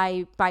just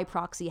by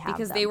proxy have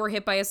because them. they were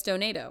hit by a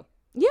Stonado.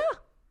 Yeah,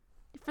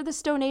 for the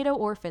Stonado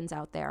orphans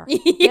out there,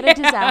 get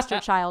a Disaster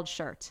Child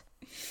shirt.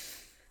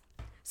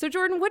 So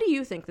Jordan, what do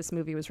you think this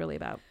movie was really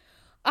about?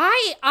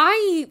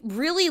 I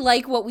really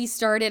like what we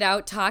started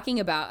out talking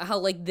about,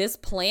 how this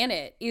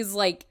planet is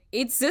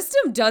its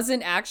system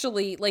doesn't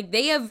actually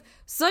they have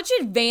such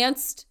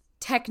advanced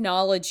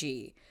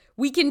technology.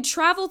 We can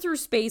travel through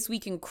space, we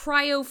can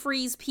cryo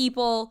freeze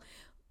people,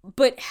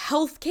 but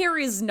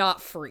healthcare is not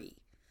free.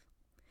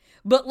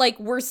 But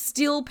we're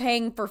still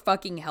paying for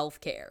fucking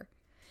healthcare.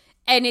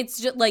 And it's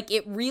just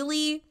it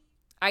really,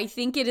 I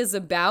think it is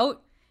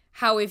about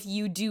how if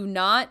you do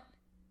not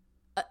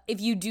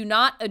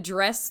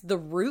address the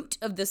root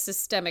of the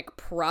systemic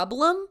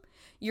problem,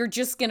 you're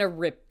just going to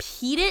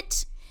repeat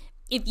it.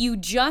 If you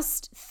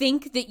just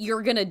think that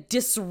you're going to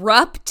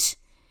disrupt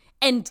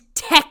and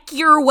tech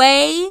your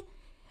way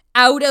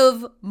out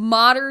of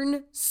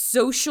modern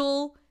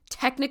social,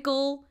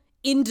 technical,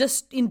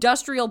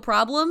 industrial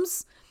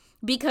problems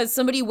because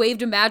somebody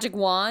waved a magic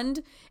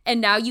wand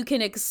and now you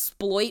can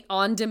exploit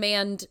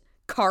on-demand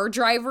car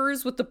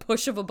drivers with the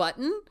push of a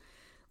button.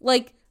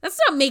 That's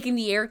not making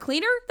the air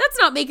cleaner. That's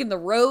not making the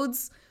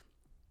roads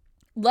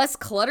less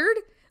cluttered.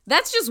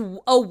 That's just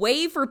a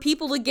way for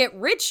people to get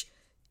rich,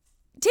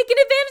 taking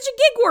advantage of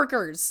gig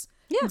workers.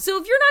 Yeah.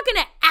 So if you're not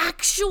going to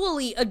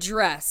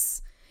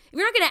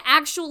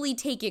actually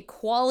take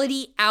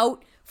equality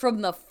out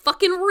from the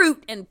fucking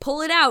root and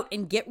pull it out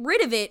and get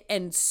rid of it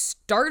and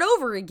start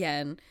over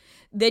again,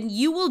 then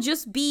you will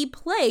just be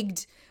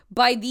plagued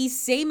by these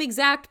same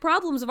exact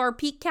problems of our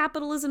peak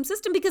capitalism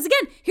system. Because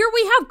again, here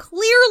we have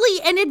clearly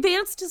an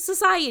advanced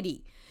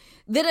society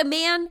that a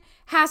man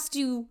has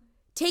to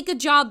take a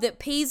job that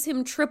pays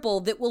him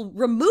triple, that will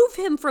remove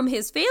him from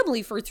his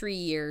family for 2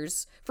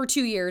 years,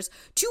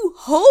 to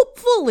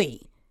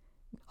hopefully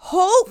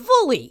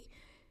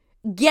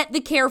get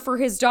the care for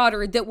his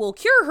daughter that will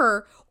cure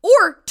her.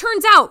 Or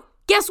turns out,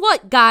 guess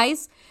what,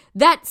 guys?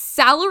 That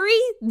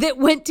salary that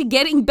went to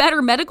getting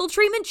better medical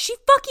treatment, she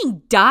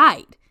fucking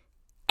died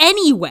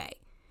anyway.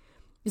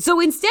 So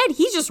instead,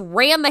 he just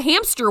ran the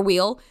hamster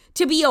wheel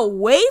to be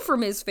away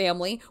from his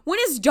family when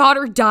his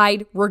daughter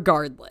died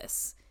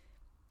regardless.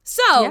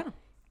 So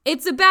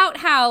It's about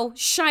how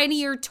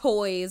shinier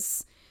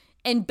toys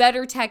and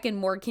better tech and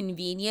more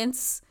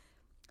convenience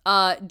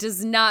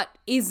is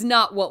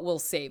not what will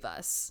save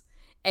us.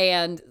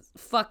 And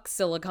fuck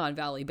Silicon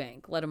Valley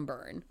Bank. Let them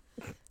burn.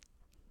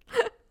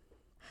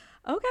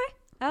 Okay.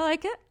 I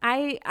like it.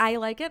 I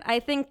like it. I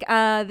think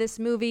this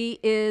movie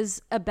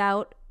is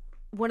about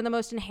one of the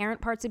most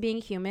inherent parts of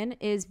being human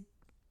is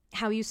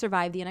how you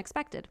survive the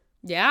unexpected.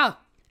 Yeah.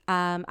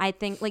 I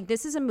think like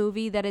this is a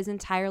movie that is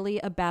entirely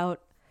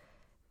about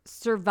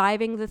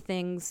surviving the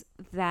things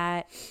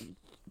that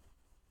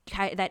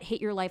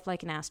hit your life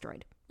like an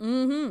asteroid.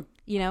 Mm-hmm.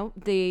 You know,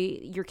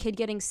 your kid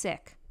getting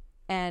sick,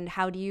 and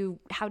how do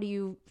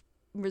you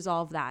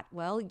resolve that?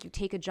 Well, you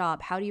take a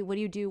job. What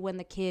do you do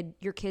when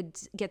your kid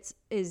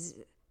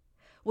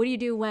what do you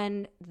do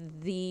when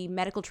the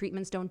medical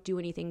treatments don't do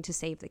anything to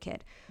save the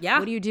kid? Yeah.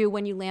 What do you do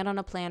when you land on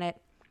a planet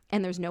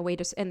and there's no way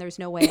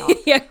off?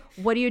 Yeah.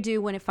 What do you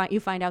do when you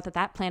find out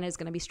that planet is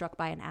going to be struck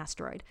by an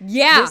asteroid?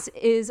 Yeah. This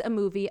is a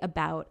movie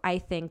about, I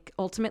think,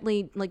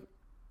 ultimately, like,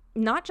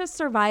 not just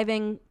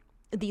surviving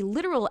the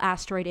literal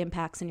asteroid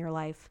impacts in your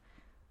life,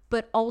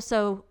 but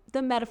also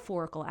the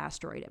metaphorical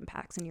asteroid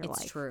impacts in your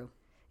life. It's true.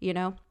 You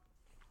know?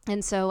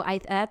 And so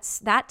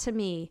that to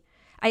me,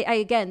 I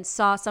again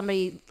saw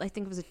somebody, I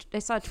think I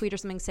saw a tweet or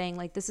something saying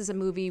like, this is a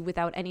movie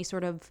without any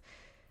sort of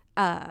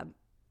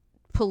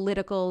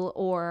political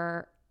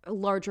or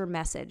larger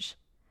message,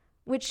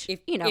 which,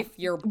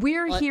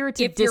 we're here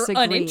to if disagree.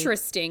 You're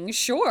uninteresting,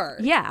 sure.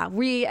 Yeah,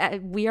 we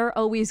are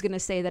always going to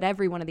say that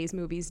every one of these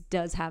movies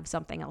does have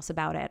something else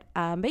about it.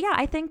 But yeah,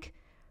 I think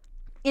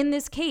in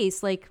this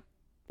case, like,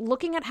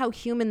 looking at how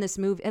human this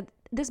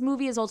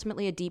movie is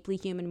ultimately a deeply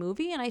human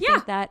movie, and I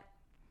think that,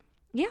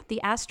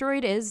 the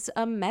asteroid is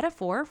a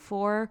metaphor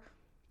for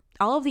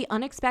all of the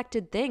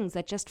unexpected things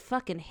that just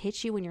fucking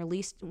hit you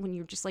when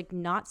you're just like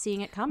not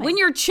seeing it coming. When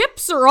your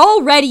chips are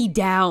already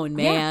down,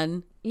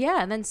 man.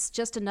 Yeah, and then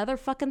just another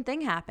fucking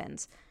thing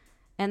happens.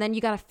 And then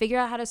you got to figure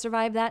out how to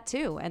survive that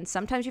too. And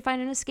sometimes you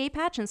find an escape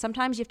hatch, and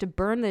sometimes you have to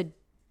burn the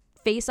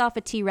face off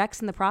a T-Rex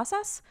in the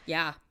process.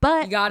 Yeah.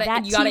 But you gotta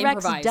T-Rex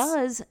improvise.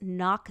 does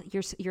knock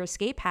your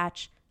escape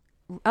hatch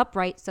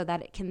upright so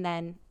that it can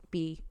then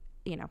be,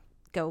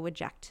 go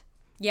eject.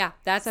 Yeah,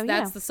 that's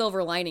the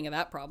silver lining of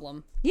that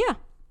problem. Yeah.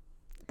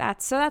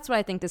 That's what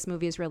I think this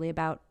movie is really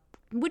about.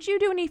 Would you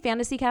do any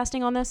fantasy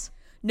casting on this?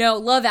 No,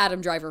 love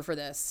Adam Driver for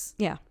this.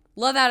 Yeah.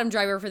 Love Adam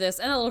Driver for this,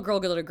 and the little girl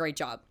did a great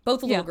job. Both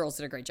the little girls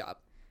did a great job.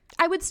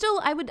 I would,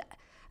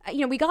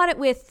 we got it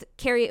with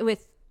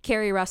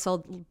Carrie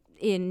Russell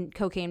in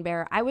Cocaine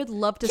Bear. I would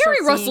love to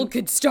Carrie Russell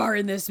could star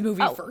in this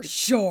movie for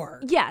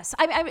sure. Yes.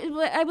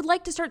 I would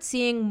like to start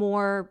seeing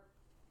more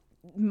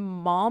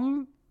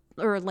mom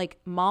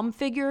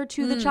figure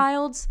to the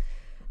child's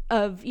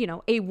of,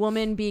 a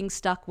woman being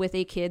stuck with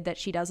a kid that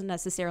she doesn't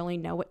necessarily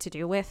know what to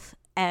do with.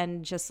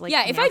 And just like,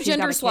 if I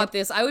gender swap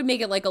this, I would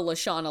make it like a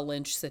Lashana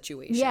Lynch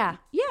situation. Yeah.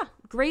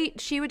 Great.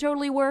 She would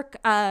totally work.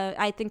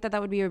 I think that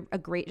would be a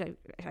great,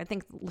 I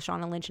think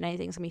Lashana Lynch and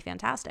anything is going to be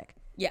fantastic.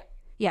 Yeah.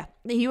 Yeah.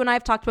 You and I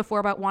have talked before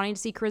about wanting to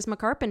see Charisma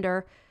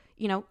Carpenter,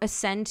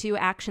 ascend to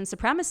action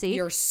supremacy.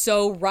 You're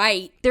so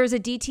right. There's a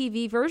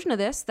DTV version of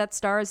this that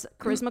stars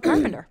Charisma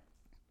Carpenter.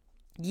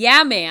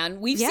 Yeah, man.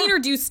 We've seen her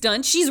do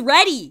stunts. She's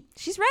ready.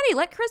 She's ready.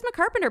 Let Charisma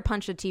Carpenter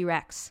punch a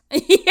T-Rex.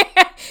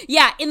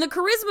 Yeah. In the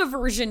Charisma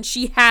version,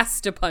 she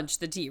has to punch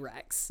the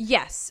T-Rex.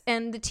 Yes.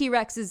 And the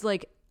T-Rex is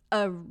like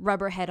a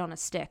rubber head on a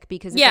stick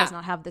because it does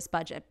not have this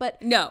budget.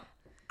 But no.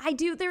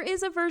 There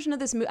is a version of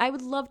this movie. I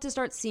would love to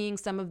start seeing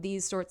some of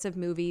these sorts of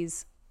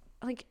movies.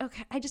 Like,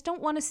 okay, I just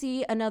don't want to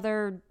see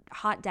another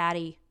hot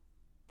daddy.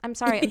 I'm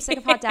sorry. I'm sick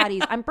of hot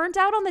daddies. I'm burnt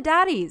out on the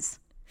daddies.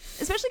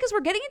 Especially because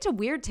we're getting into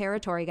weird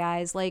territory,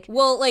 guys. Like,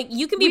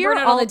 you can be burnt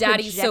out on the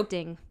daddies,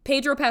 projecting. So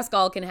Pedro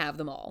Pascal can have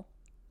them all.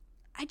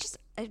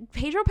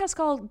 Pedro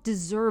Pascal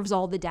deserves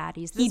all the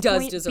daddies. He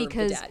does deserve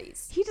the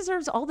daddies. He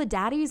deserves all the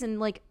daddies and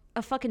like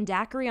a fucking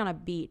daiquiri on a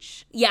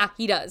beach. Yeah,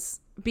 he does.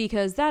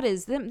 Because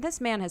this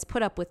man has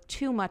put up with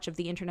too much of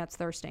the internet's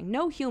thirsting.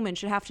 No human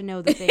should have to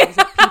know the things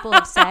that people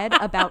have said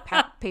about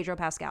Pedro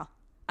Pascal.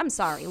 I'm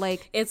sorry,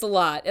 like, it's a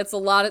lot. That's a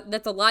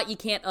lot you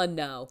can't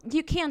unknow.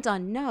 You can't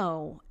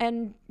unknow.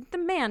 And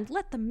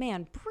let the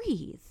man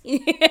breathe. He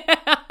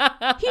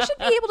should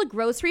be able to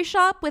grocery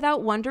shop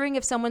without wondering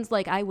if someone's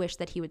like, I wish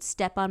that he would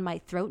step on my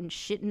throat and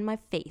shit in my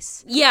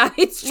face. Yeah,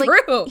 it's true.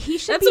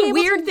 That's a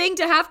weird thing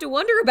to have to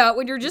wonder about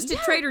when you're just at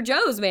Trader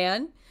Joe's,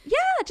 man. Yeah,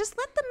 just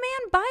let the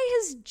man buy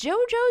his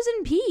JoJo's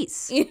in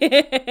peace.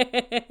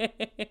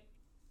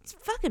 It's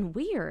fucking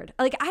weird.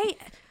 Like,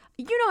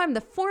 I'm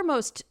the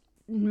foremost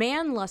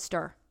man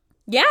luster.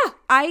 Yeah.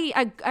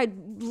 I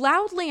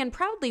loudly and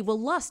proudly will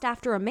lust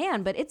after a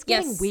man, but it's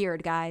getting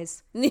weird,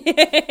 guys.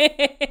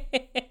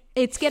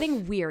 It's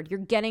getting weird.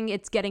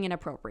 It's getting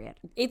inappropriate.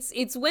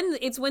 It's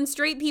when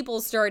straight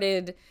people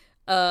started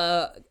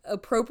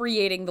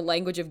appropriating the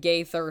language of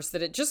gay thirst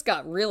that it just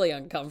got really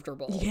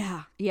uncomfortable.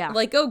 Yeah.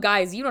 Like, oh,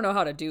 guys, you don't know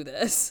how to do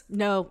this.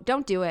 No,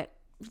 don't do it.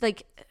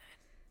 Like,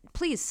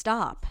 please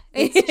stop.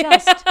 It's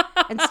just,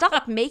 and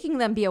stop making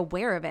them be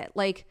aware of it.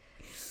 Like,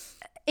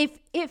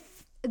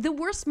 if the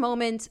worst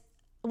moment,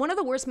 one of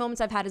the worst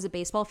moments I've had as a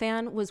baseball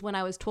fan was when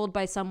I was told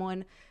by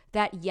someone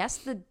that, yes,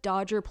 the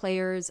Dodger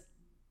players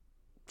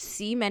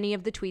see many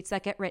of the tweets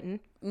that get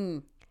written.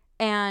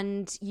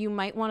 And you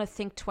might want to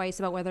think twice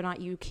about whether or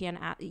not you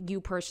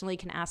personally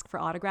can ask for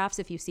autographs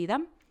if you see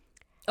them.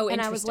 Oh,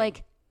 and I was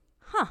like,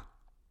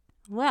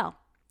 Well,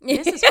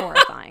 this is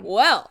horrifying.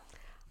 Well,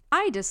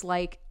 I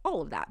dislike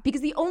all of that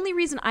because the only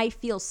reason I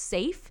feel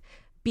safe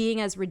being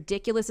as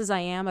ridiculous as I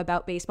am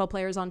about baseball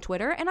players on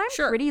Twitter, and I'm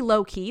pretty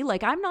low key,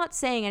 like I'm not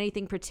saying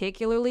anything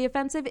particularly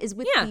offensive, is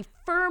with the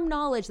firm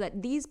knowledge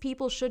that these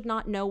people should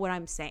not know what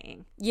I'm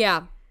saying.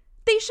 Yeah.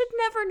 They should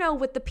never know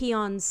what the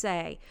peons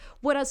say,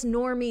 what us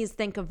normies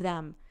think of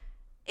them.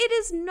 It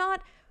is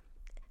not...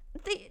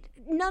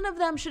 none of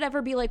them should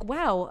ever be like,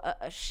 wow,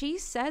 she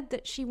said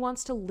that she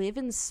wants to live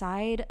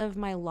inside of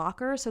my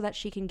locker so that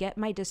she can get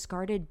my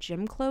discarded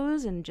gym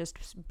clothes and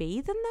just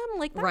bathe in them.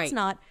 Like, that's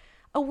not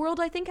a world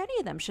I think any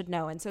of them should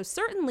know. And so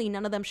certainly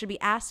none of them should be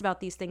asked about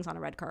these things on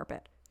a red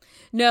carpet.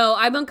 No,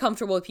 I'm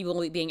uncomfortable with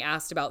people being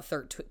asked about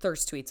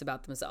thirst tweets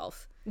about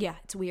themselves. Yeah,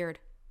 it's weird.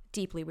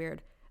 Deeply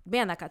weird.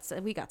 Man,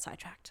 we got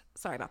sidetracked.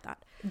 Sorry about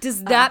that.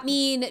 Does that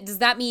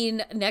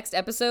mean next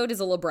episode is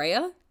a La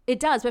Brea? It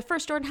does. But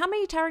first, Jordan, how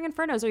many Towering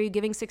Infernos are you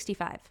giving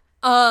 65?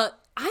 I'm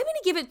going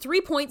to give it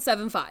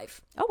 3.75.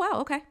 Oh, wow.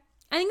 Okay.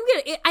 I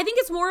think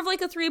it's more of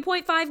like a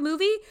 3.5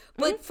 movie,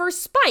 but for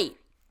spite,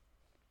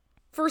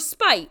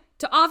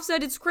 to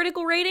offset its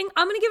critical rating,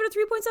 I'm going to give it a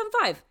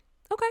 3.75.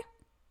 Okay.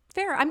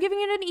 Fair. I'm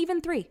giving it an even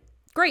 3.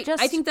 Great.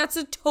 I think that's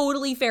a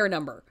totally fair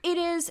number. It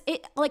is.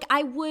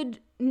 I would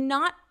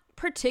not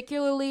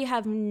particularly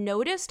have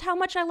noticed how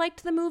much I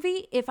liked the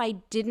movie if I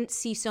didn't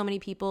see so many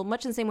people,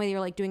 much in the same way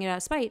you're like doing it out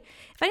of spite.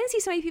 If I didn't see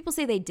so many people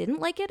say they didn't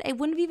like it, it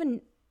wouldn't have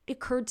even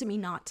occurred to me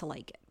not to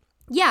like it.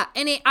 Yeah,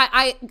 and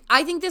I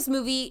think this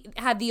movie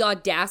had the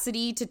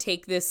audacity to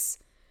take this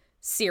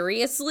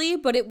seriously,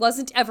 but it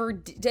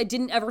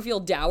didn't ever feel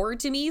dour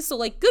to me. So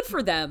like, good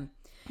for them.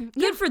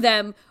 Good for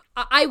them.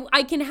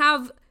 I can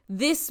have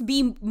this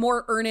be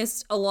more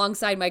earnest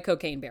alongside my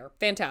Cocaine Bear.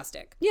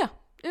 Fantastic. Yeah.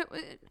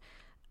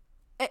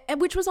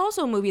 Which was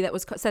also a movie that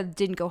was said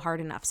didn't go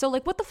hard enough. So,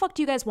 like, what the fuck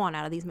do you guys want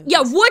out of these movies?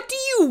 Yeah, what do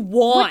you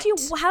want?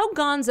 How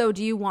gonzo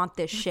do you want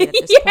this shit at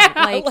this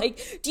point?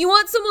 Like, do you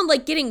want someone,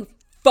 like, getting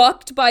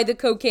fucked by the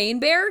Cocaine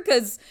Bear?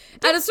 Because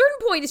at a certain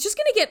point, it's just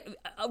going to get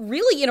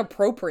really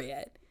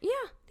inappropriate. Yeah.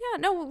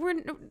 No,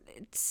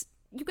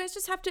 you guys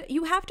just have to,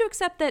 you have to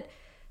accept that.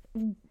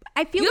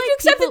 I feel you have to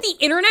accept that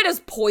the internet has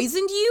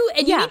poisoned you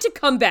and you need to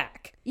come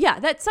back. Yeah,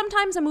 that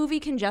sometimes a movie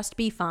can just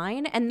be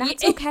fine and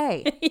that's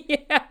okay.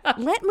 Yeah.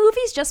 Let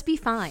movies just be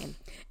fine.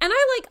 And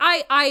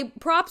I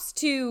props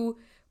to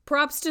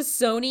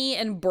Sony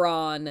and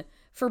Braun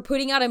for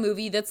putting out a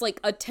movie that's like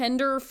a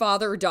tender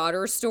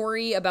father-daughter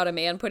story about a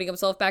man putting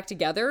himself back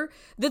together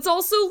that's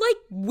also like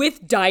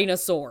with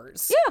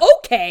dinosaurs. Yeah.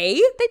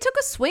 Okay. They took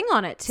a swing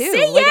on it too.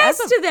 Say yes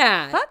to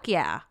that. Fuck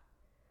yeah.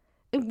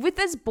 With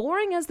as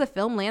boring as the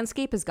film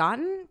landscape has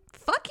gotten,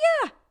 fuck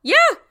yeah. Yeah,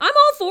 I'm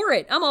all for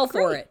it. I'm all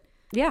for it.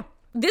 Yeah.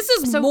 This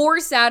is more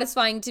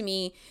satisfying to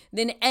me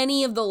than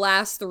any of the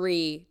last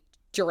 3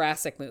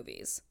 Jurassic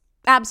movies.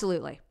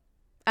 Absolutely.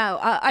 Oh,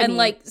 I mean,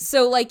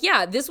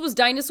 this was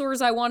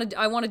dinosaurs I would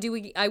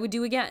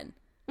do again.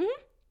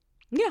 Mm-hmm.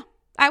 Yeah.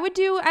 I would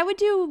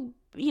do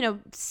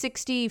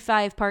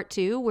 65 part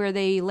 2 where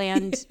they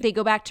land, they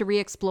go back to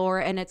re-explore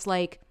and it's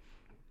like,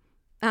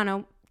 I don't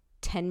know,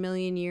 10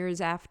 million years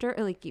after.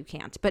 Like, you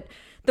can't. But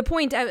the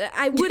point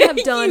I would have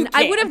done,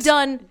 I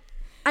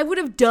would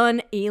have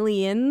done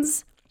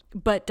Aliens,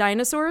 but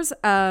dinosaurs,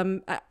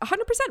 100%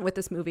 with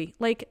this movie.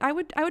 Like, I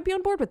would be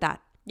on board with that.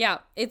 Yeah,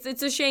 it's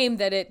a shame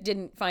that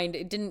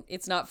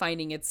it's not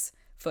finding its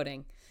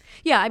footing.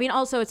 Yeah, I mean,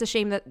 also it's a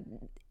shame that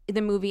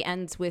the movie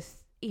ends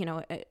with,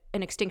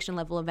 an extinction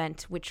level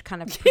event, which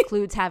kind of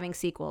precludes having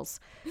sequels.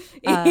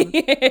 But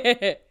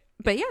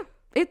yeah,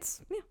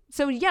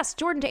 So yes,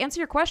 Jordan, to answer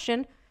your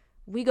question,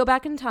 we go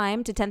back in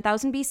time to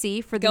 10,000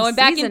 BC for the going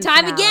back in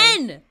time finale.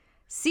 Again.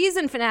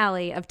 Season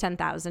finale of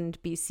 10,000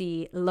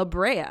 BC, La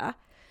Brea.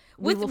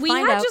 We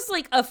had just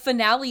like a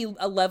finale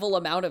level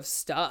amount of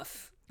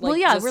stuff. We're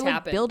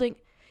like building.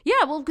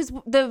 Yeah, well, because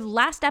the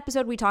last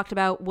episode we talked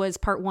about was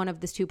part 1 of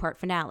this 2-part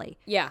finale.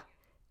 Yeah.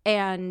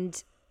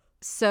 And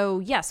so,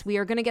 yes, we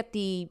are going to get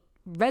the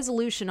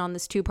resolution on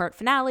this 2-part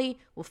finale.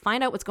 We'll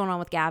find out what's going on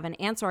with Gavin,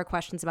 answer our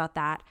questions about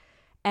that.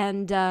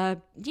 And,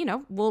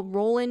 we'll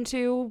roll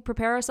into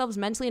prepare ourselves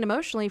mentally and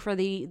emotionally for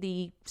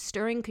the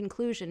stirring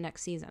conclusion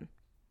next season.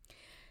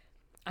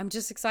 I'm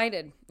just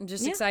excited. I'm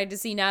just excited to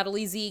see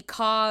Natalie Z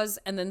cause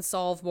and then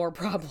solve more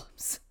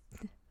problems.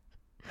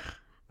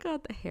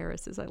 God, the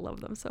Harrises. I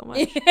love them so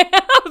much.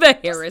 The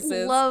Harrises.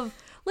 You want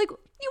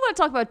to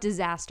talk about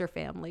disaster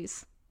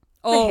families.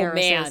 Oh,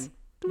 man.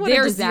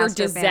 There's your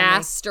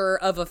disaster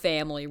of a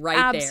family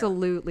right there.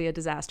 Absolutely a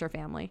disaster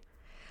family.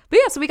 But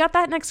yeah, so we got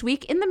that next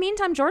week. In the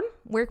meantime, Jordan,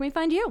 where can we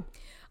find you?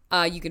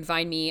 You can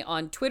find me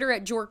on Twitter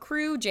at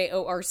JorCru,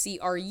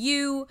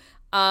 JORCRU.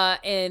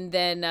 And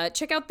then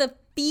check out the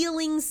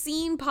Feeling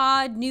Seen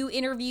Pod, new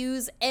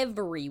interviews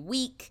every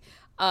week.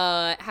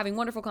 Having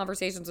wonderful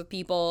conversations with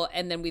people.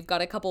 And then we've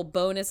got a couple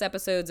bonus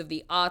episodes of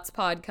the Aughts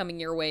Pod coming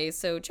your way.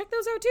 So check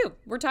those out too.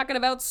 We're talking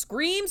about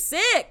Scream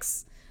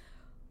 6.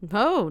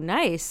 Oh,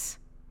 nice.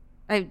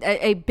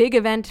 A big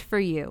event for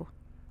you.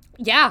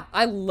 Yeah,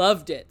 I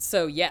loved it.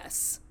 So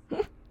yes.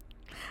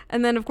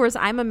 And then, of course,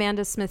 I'm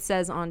Amanda Smith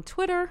Says on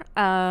Twitter.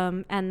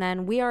 And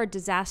then we are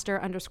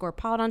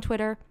disaster_pod on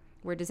Twitter.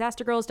 We're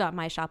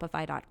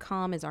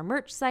disastergirls.myshopify.com is our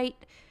merch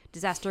site.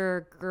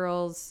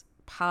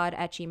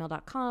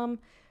 disastergirlspod@gmail.com.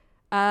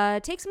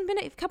 Take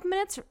a couple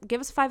minutes,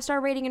 give us a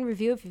 5-star rating and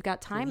review if you've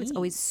got time. Please. It's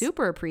always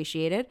super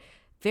appreciated.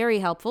 Very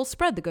helpful.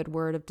 Spread the good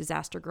word of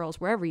Disaster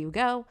Girls wherever you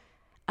go.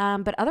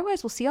 But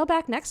otherwise, we'll see y'all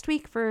back next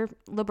week for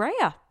La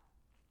Brea.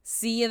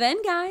 See you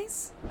then,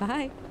 guys.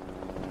 Bye.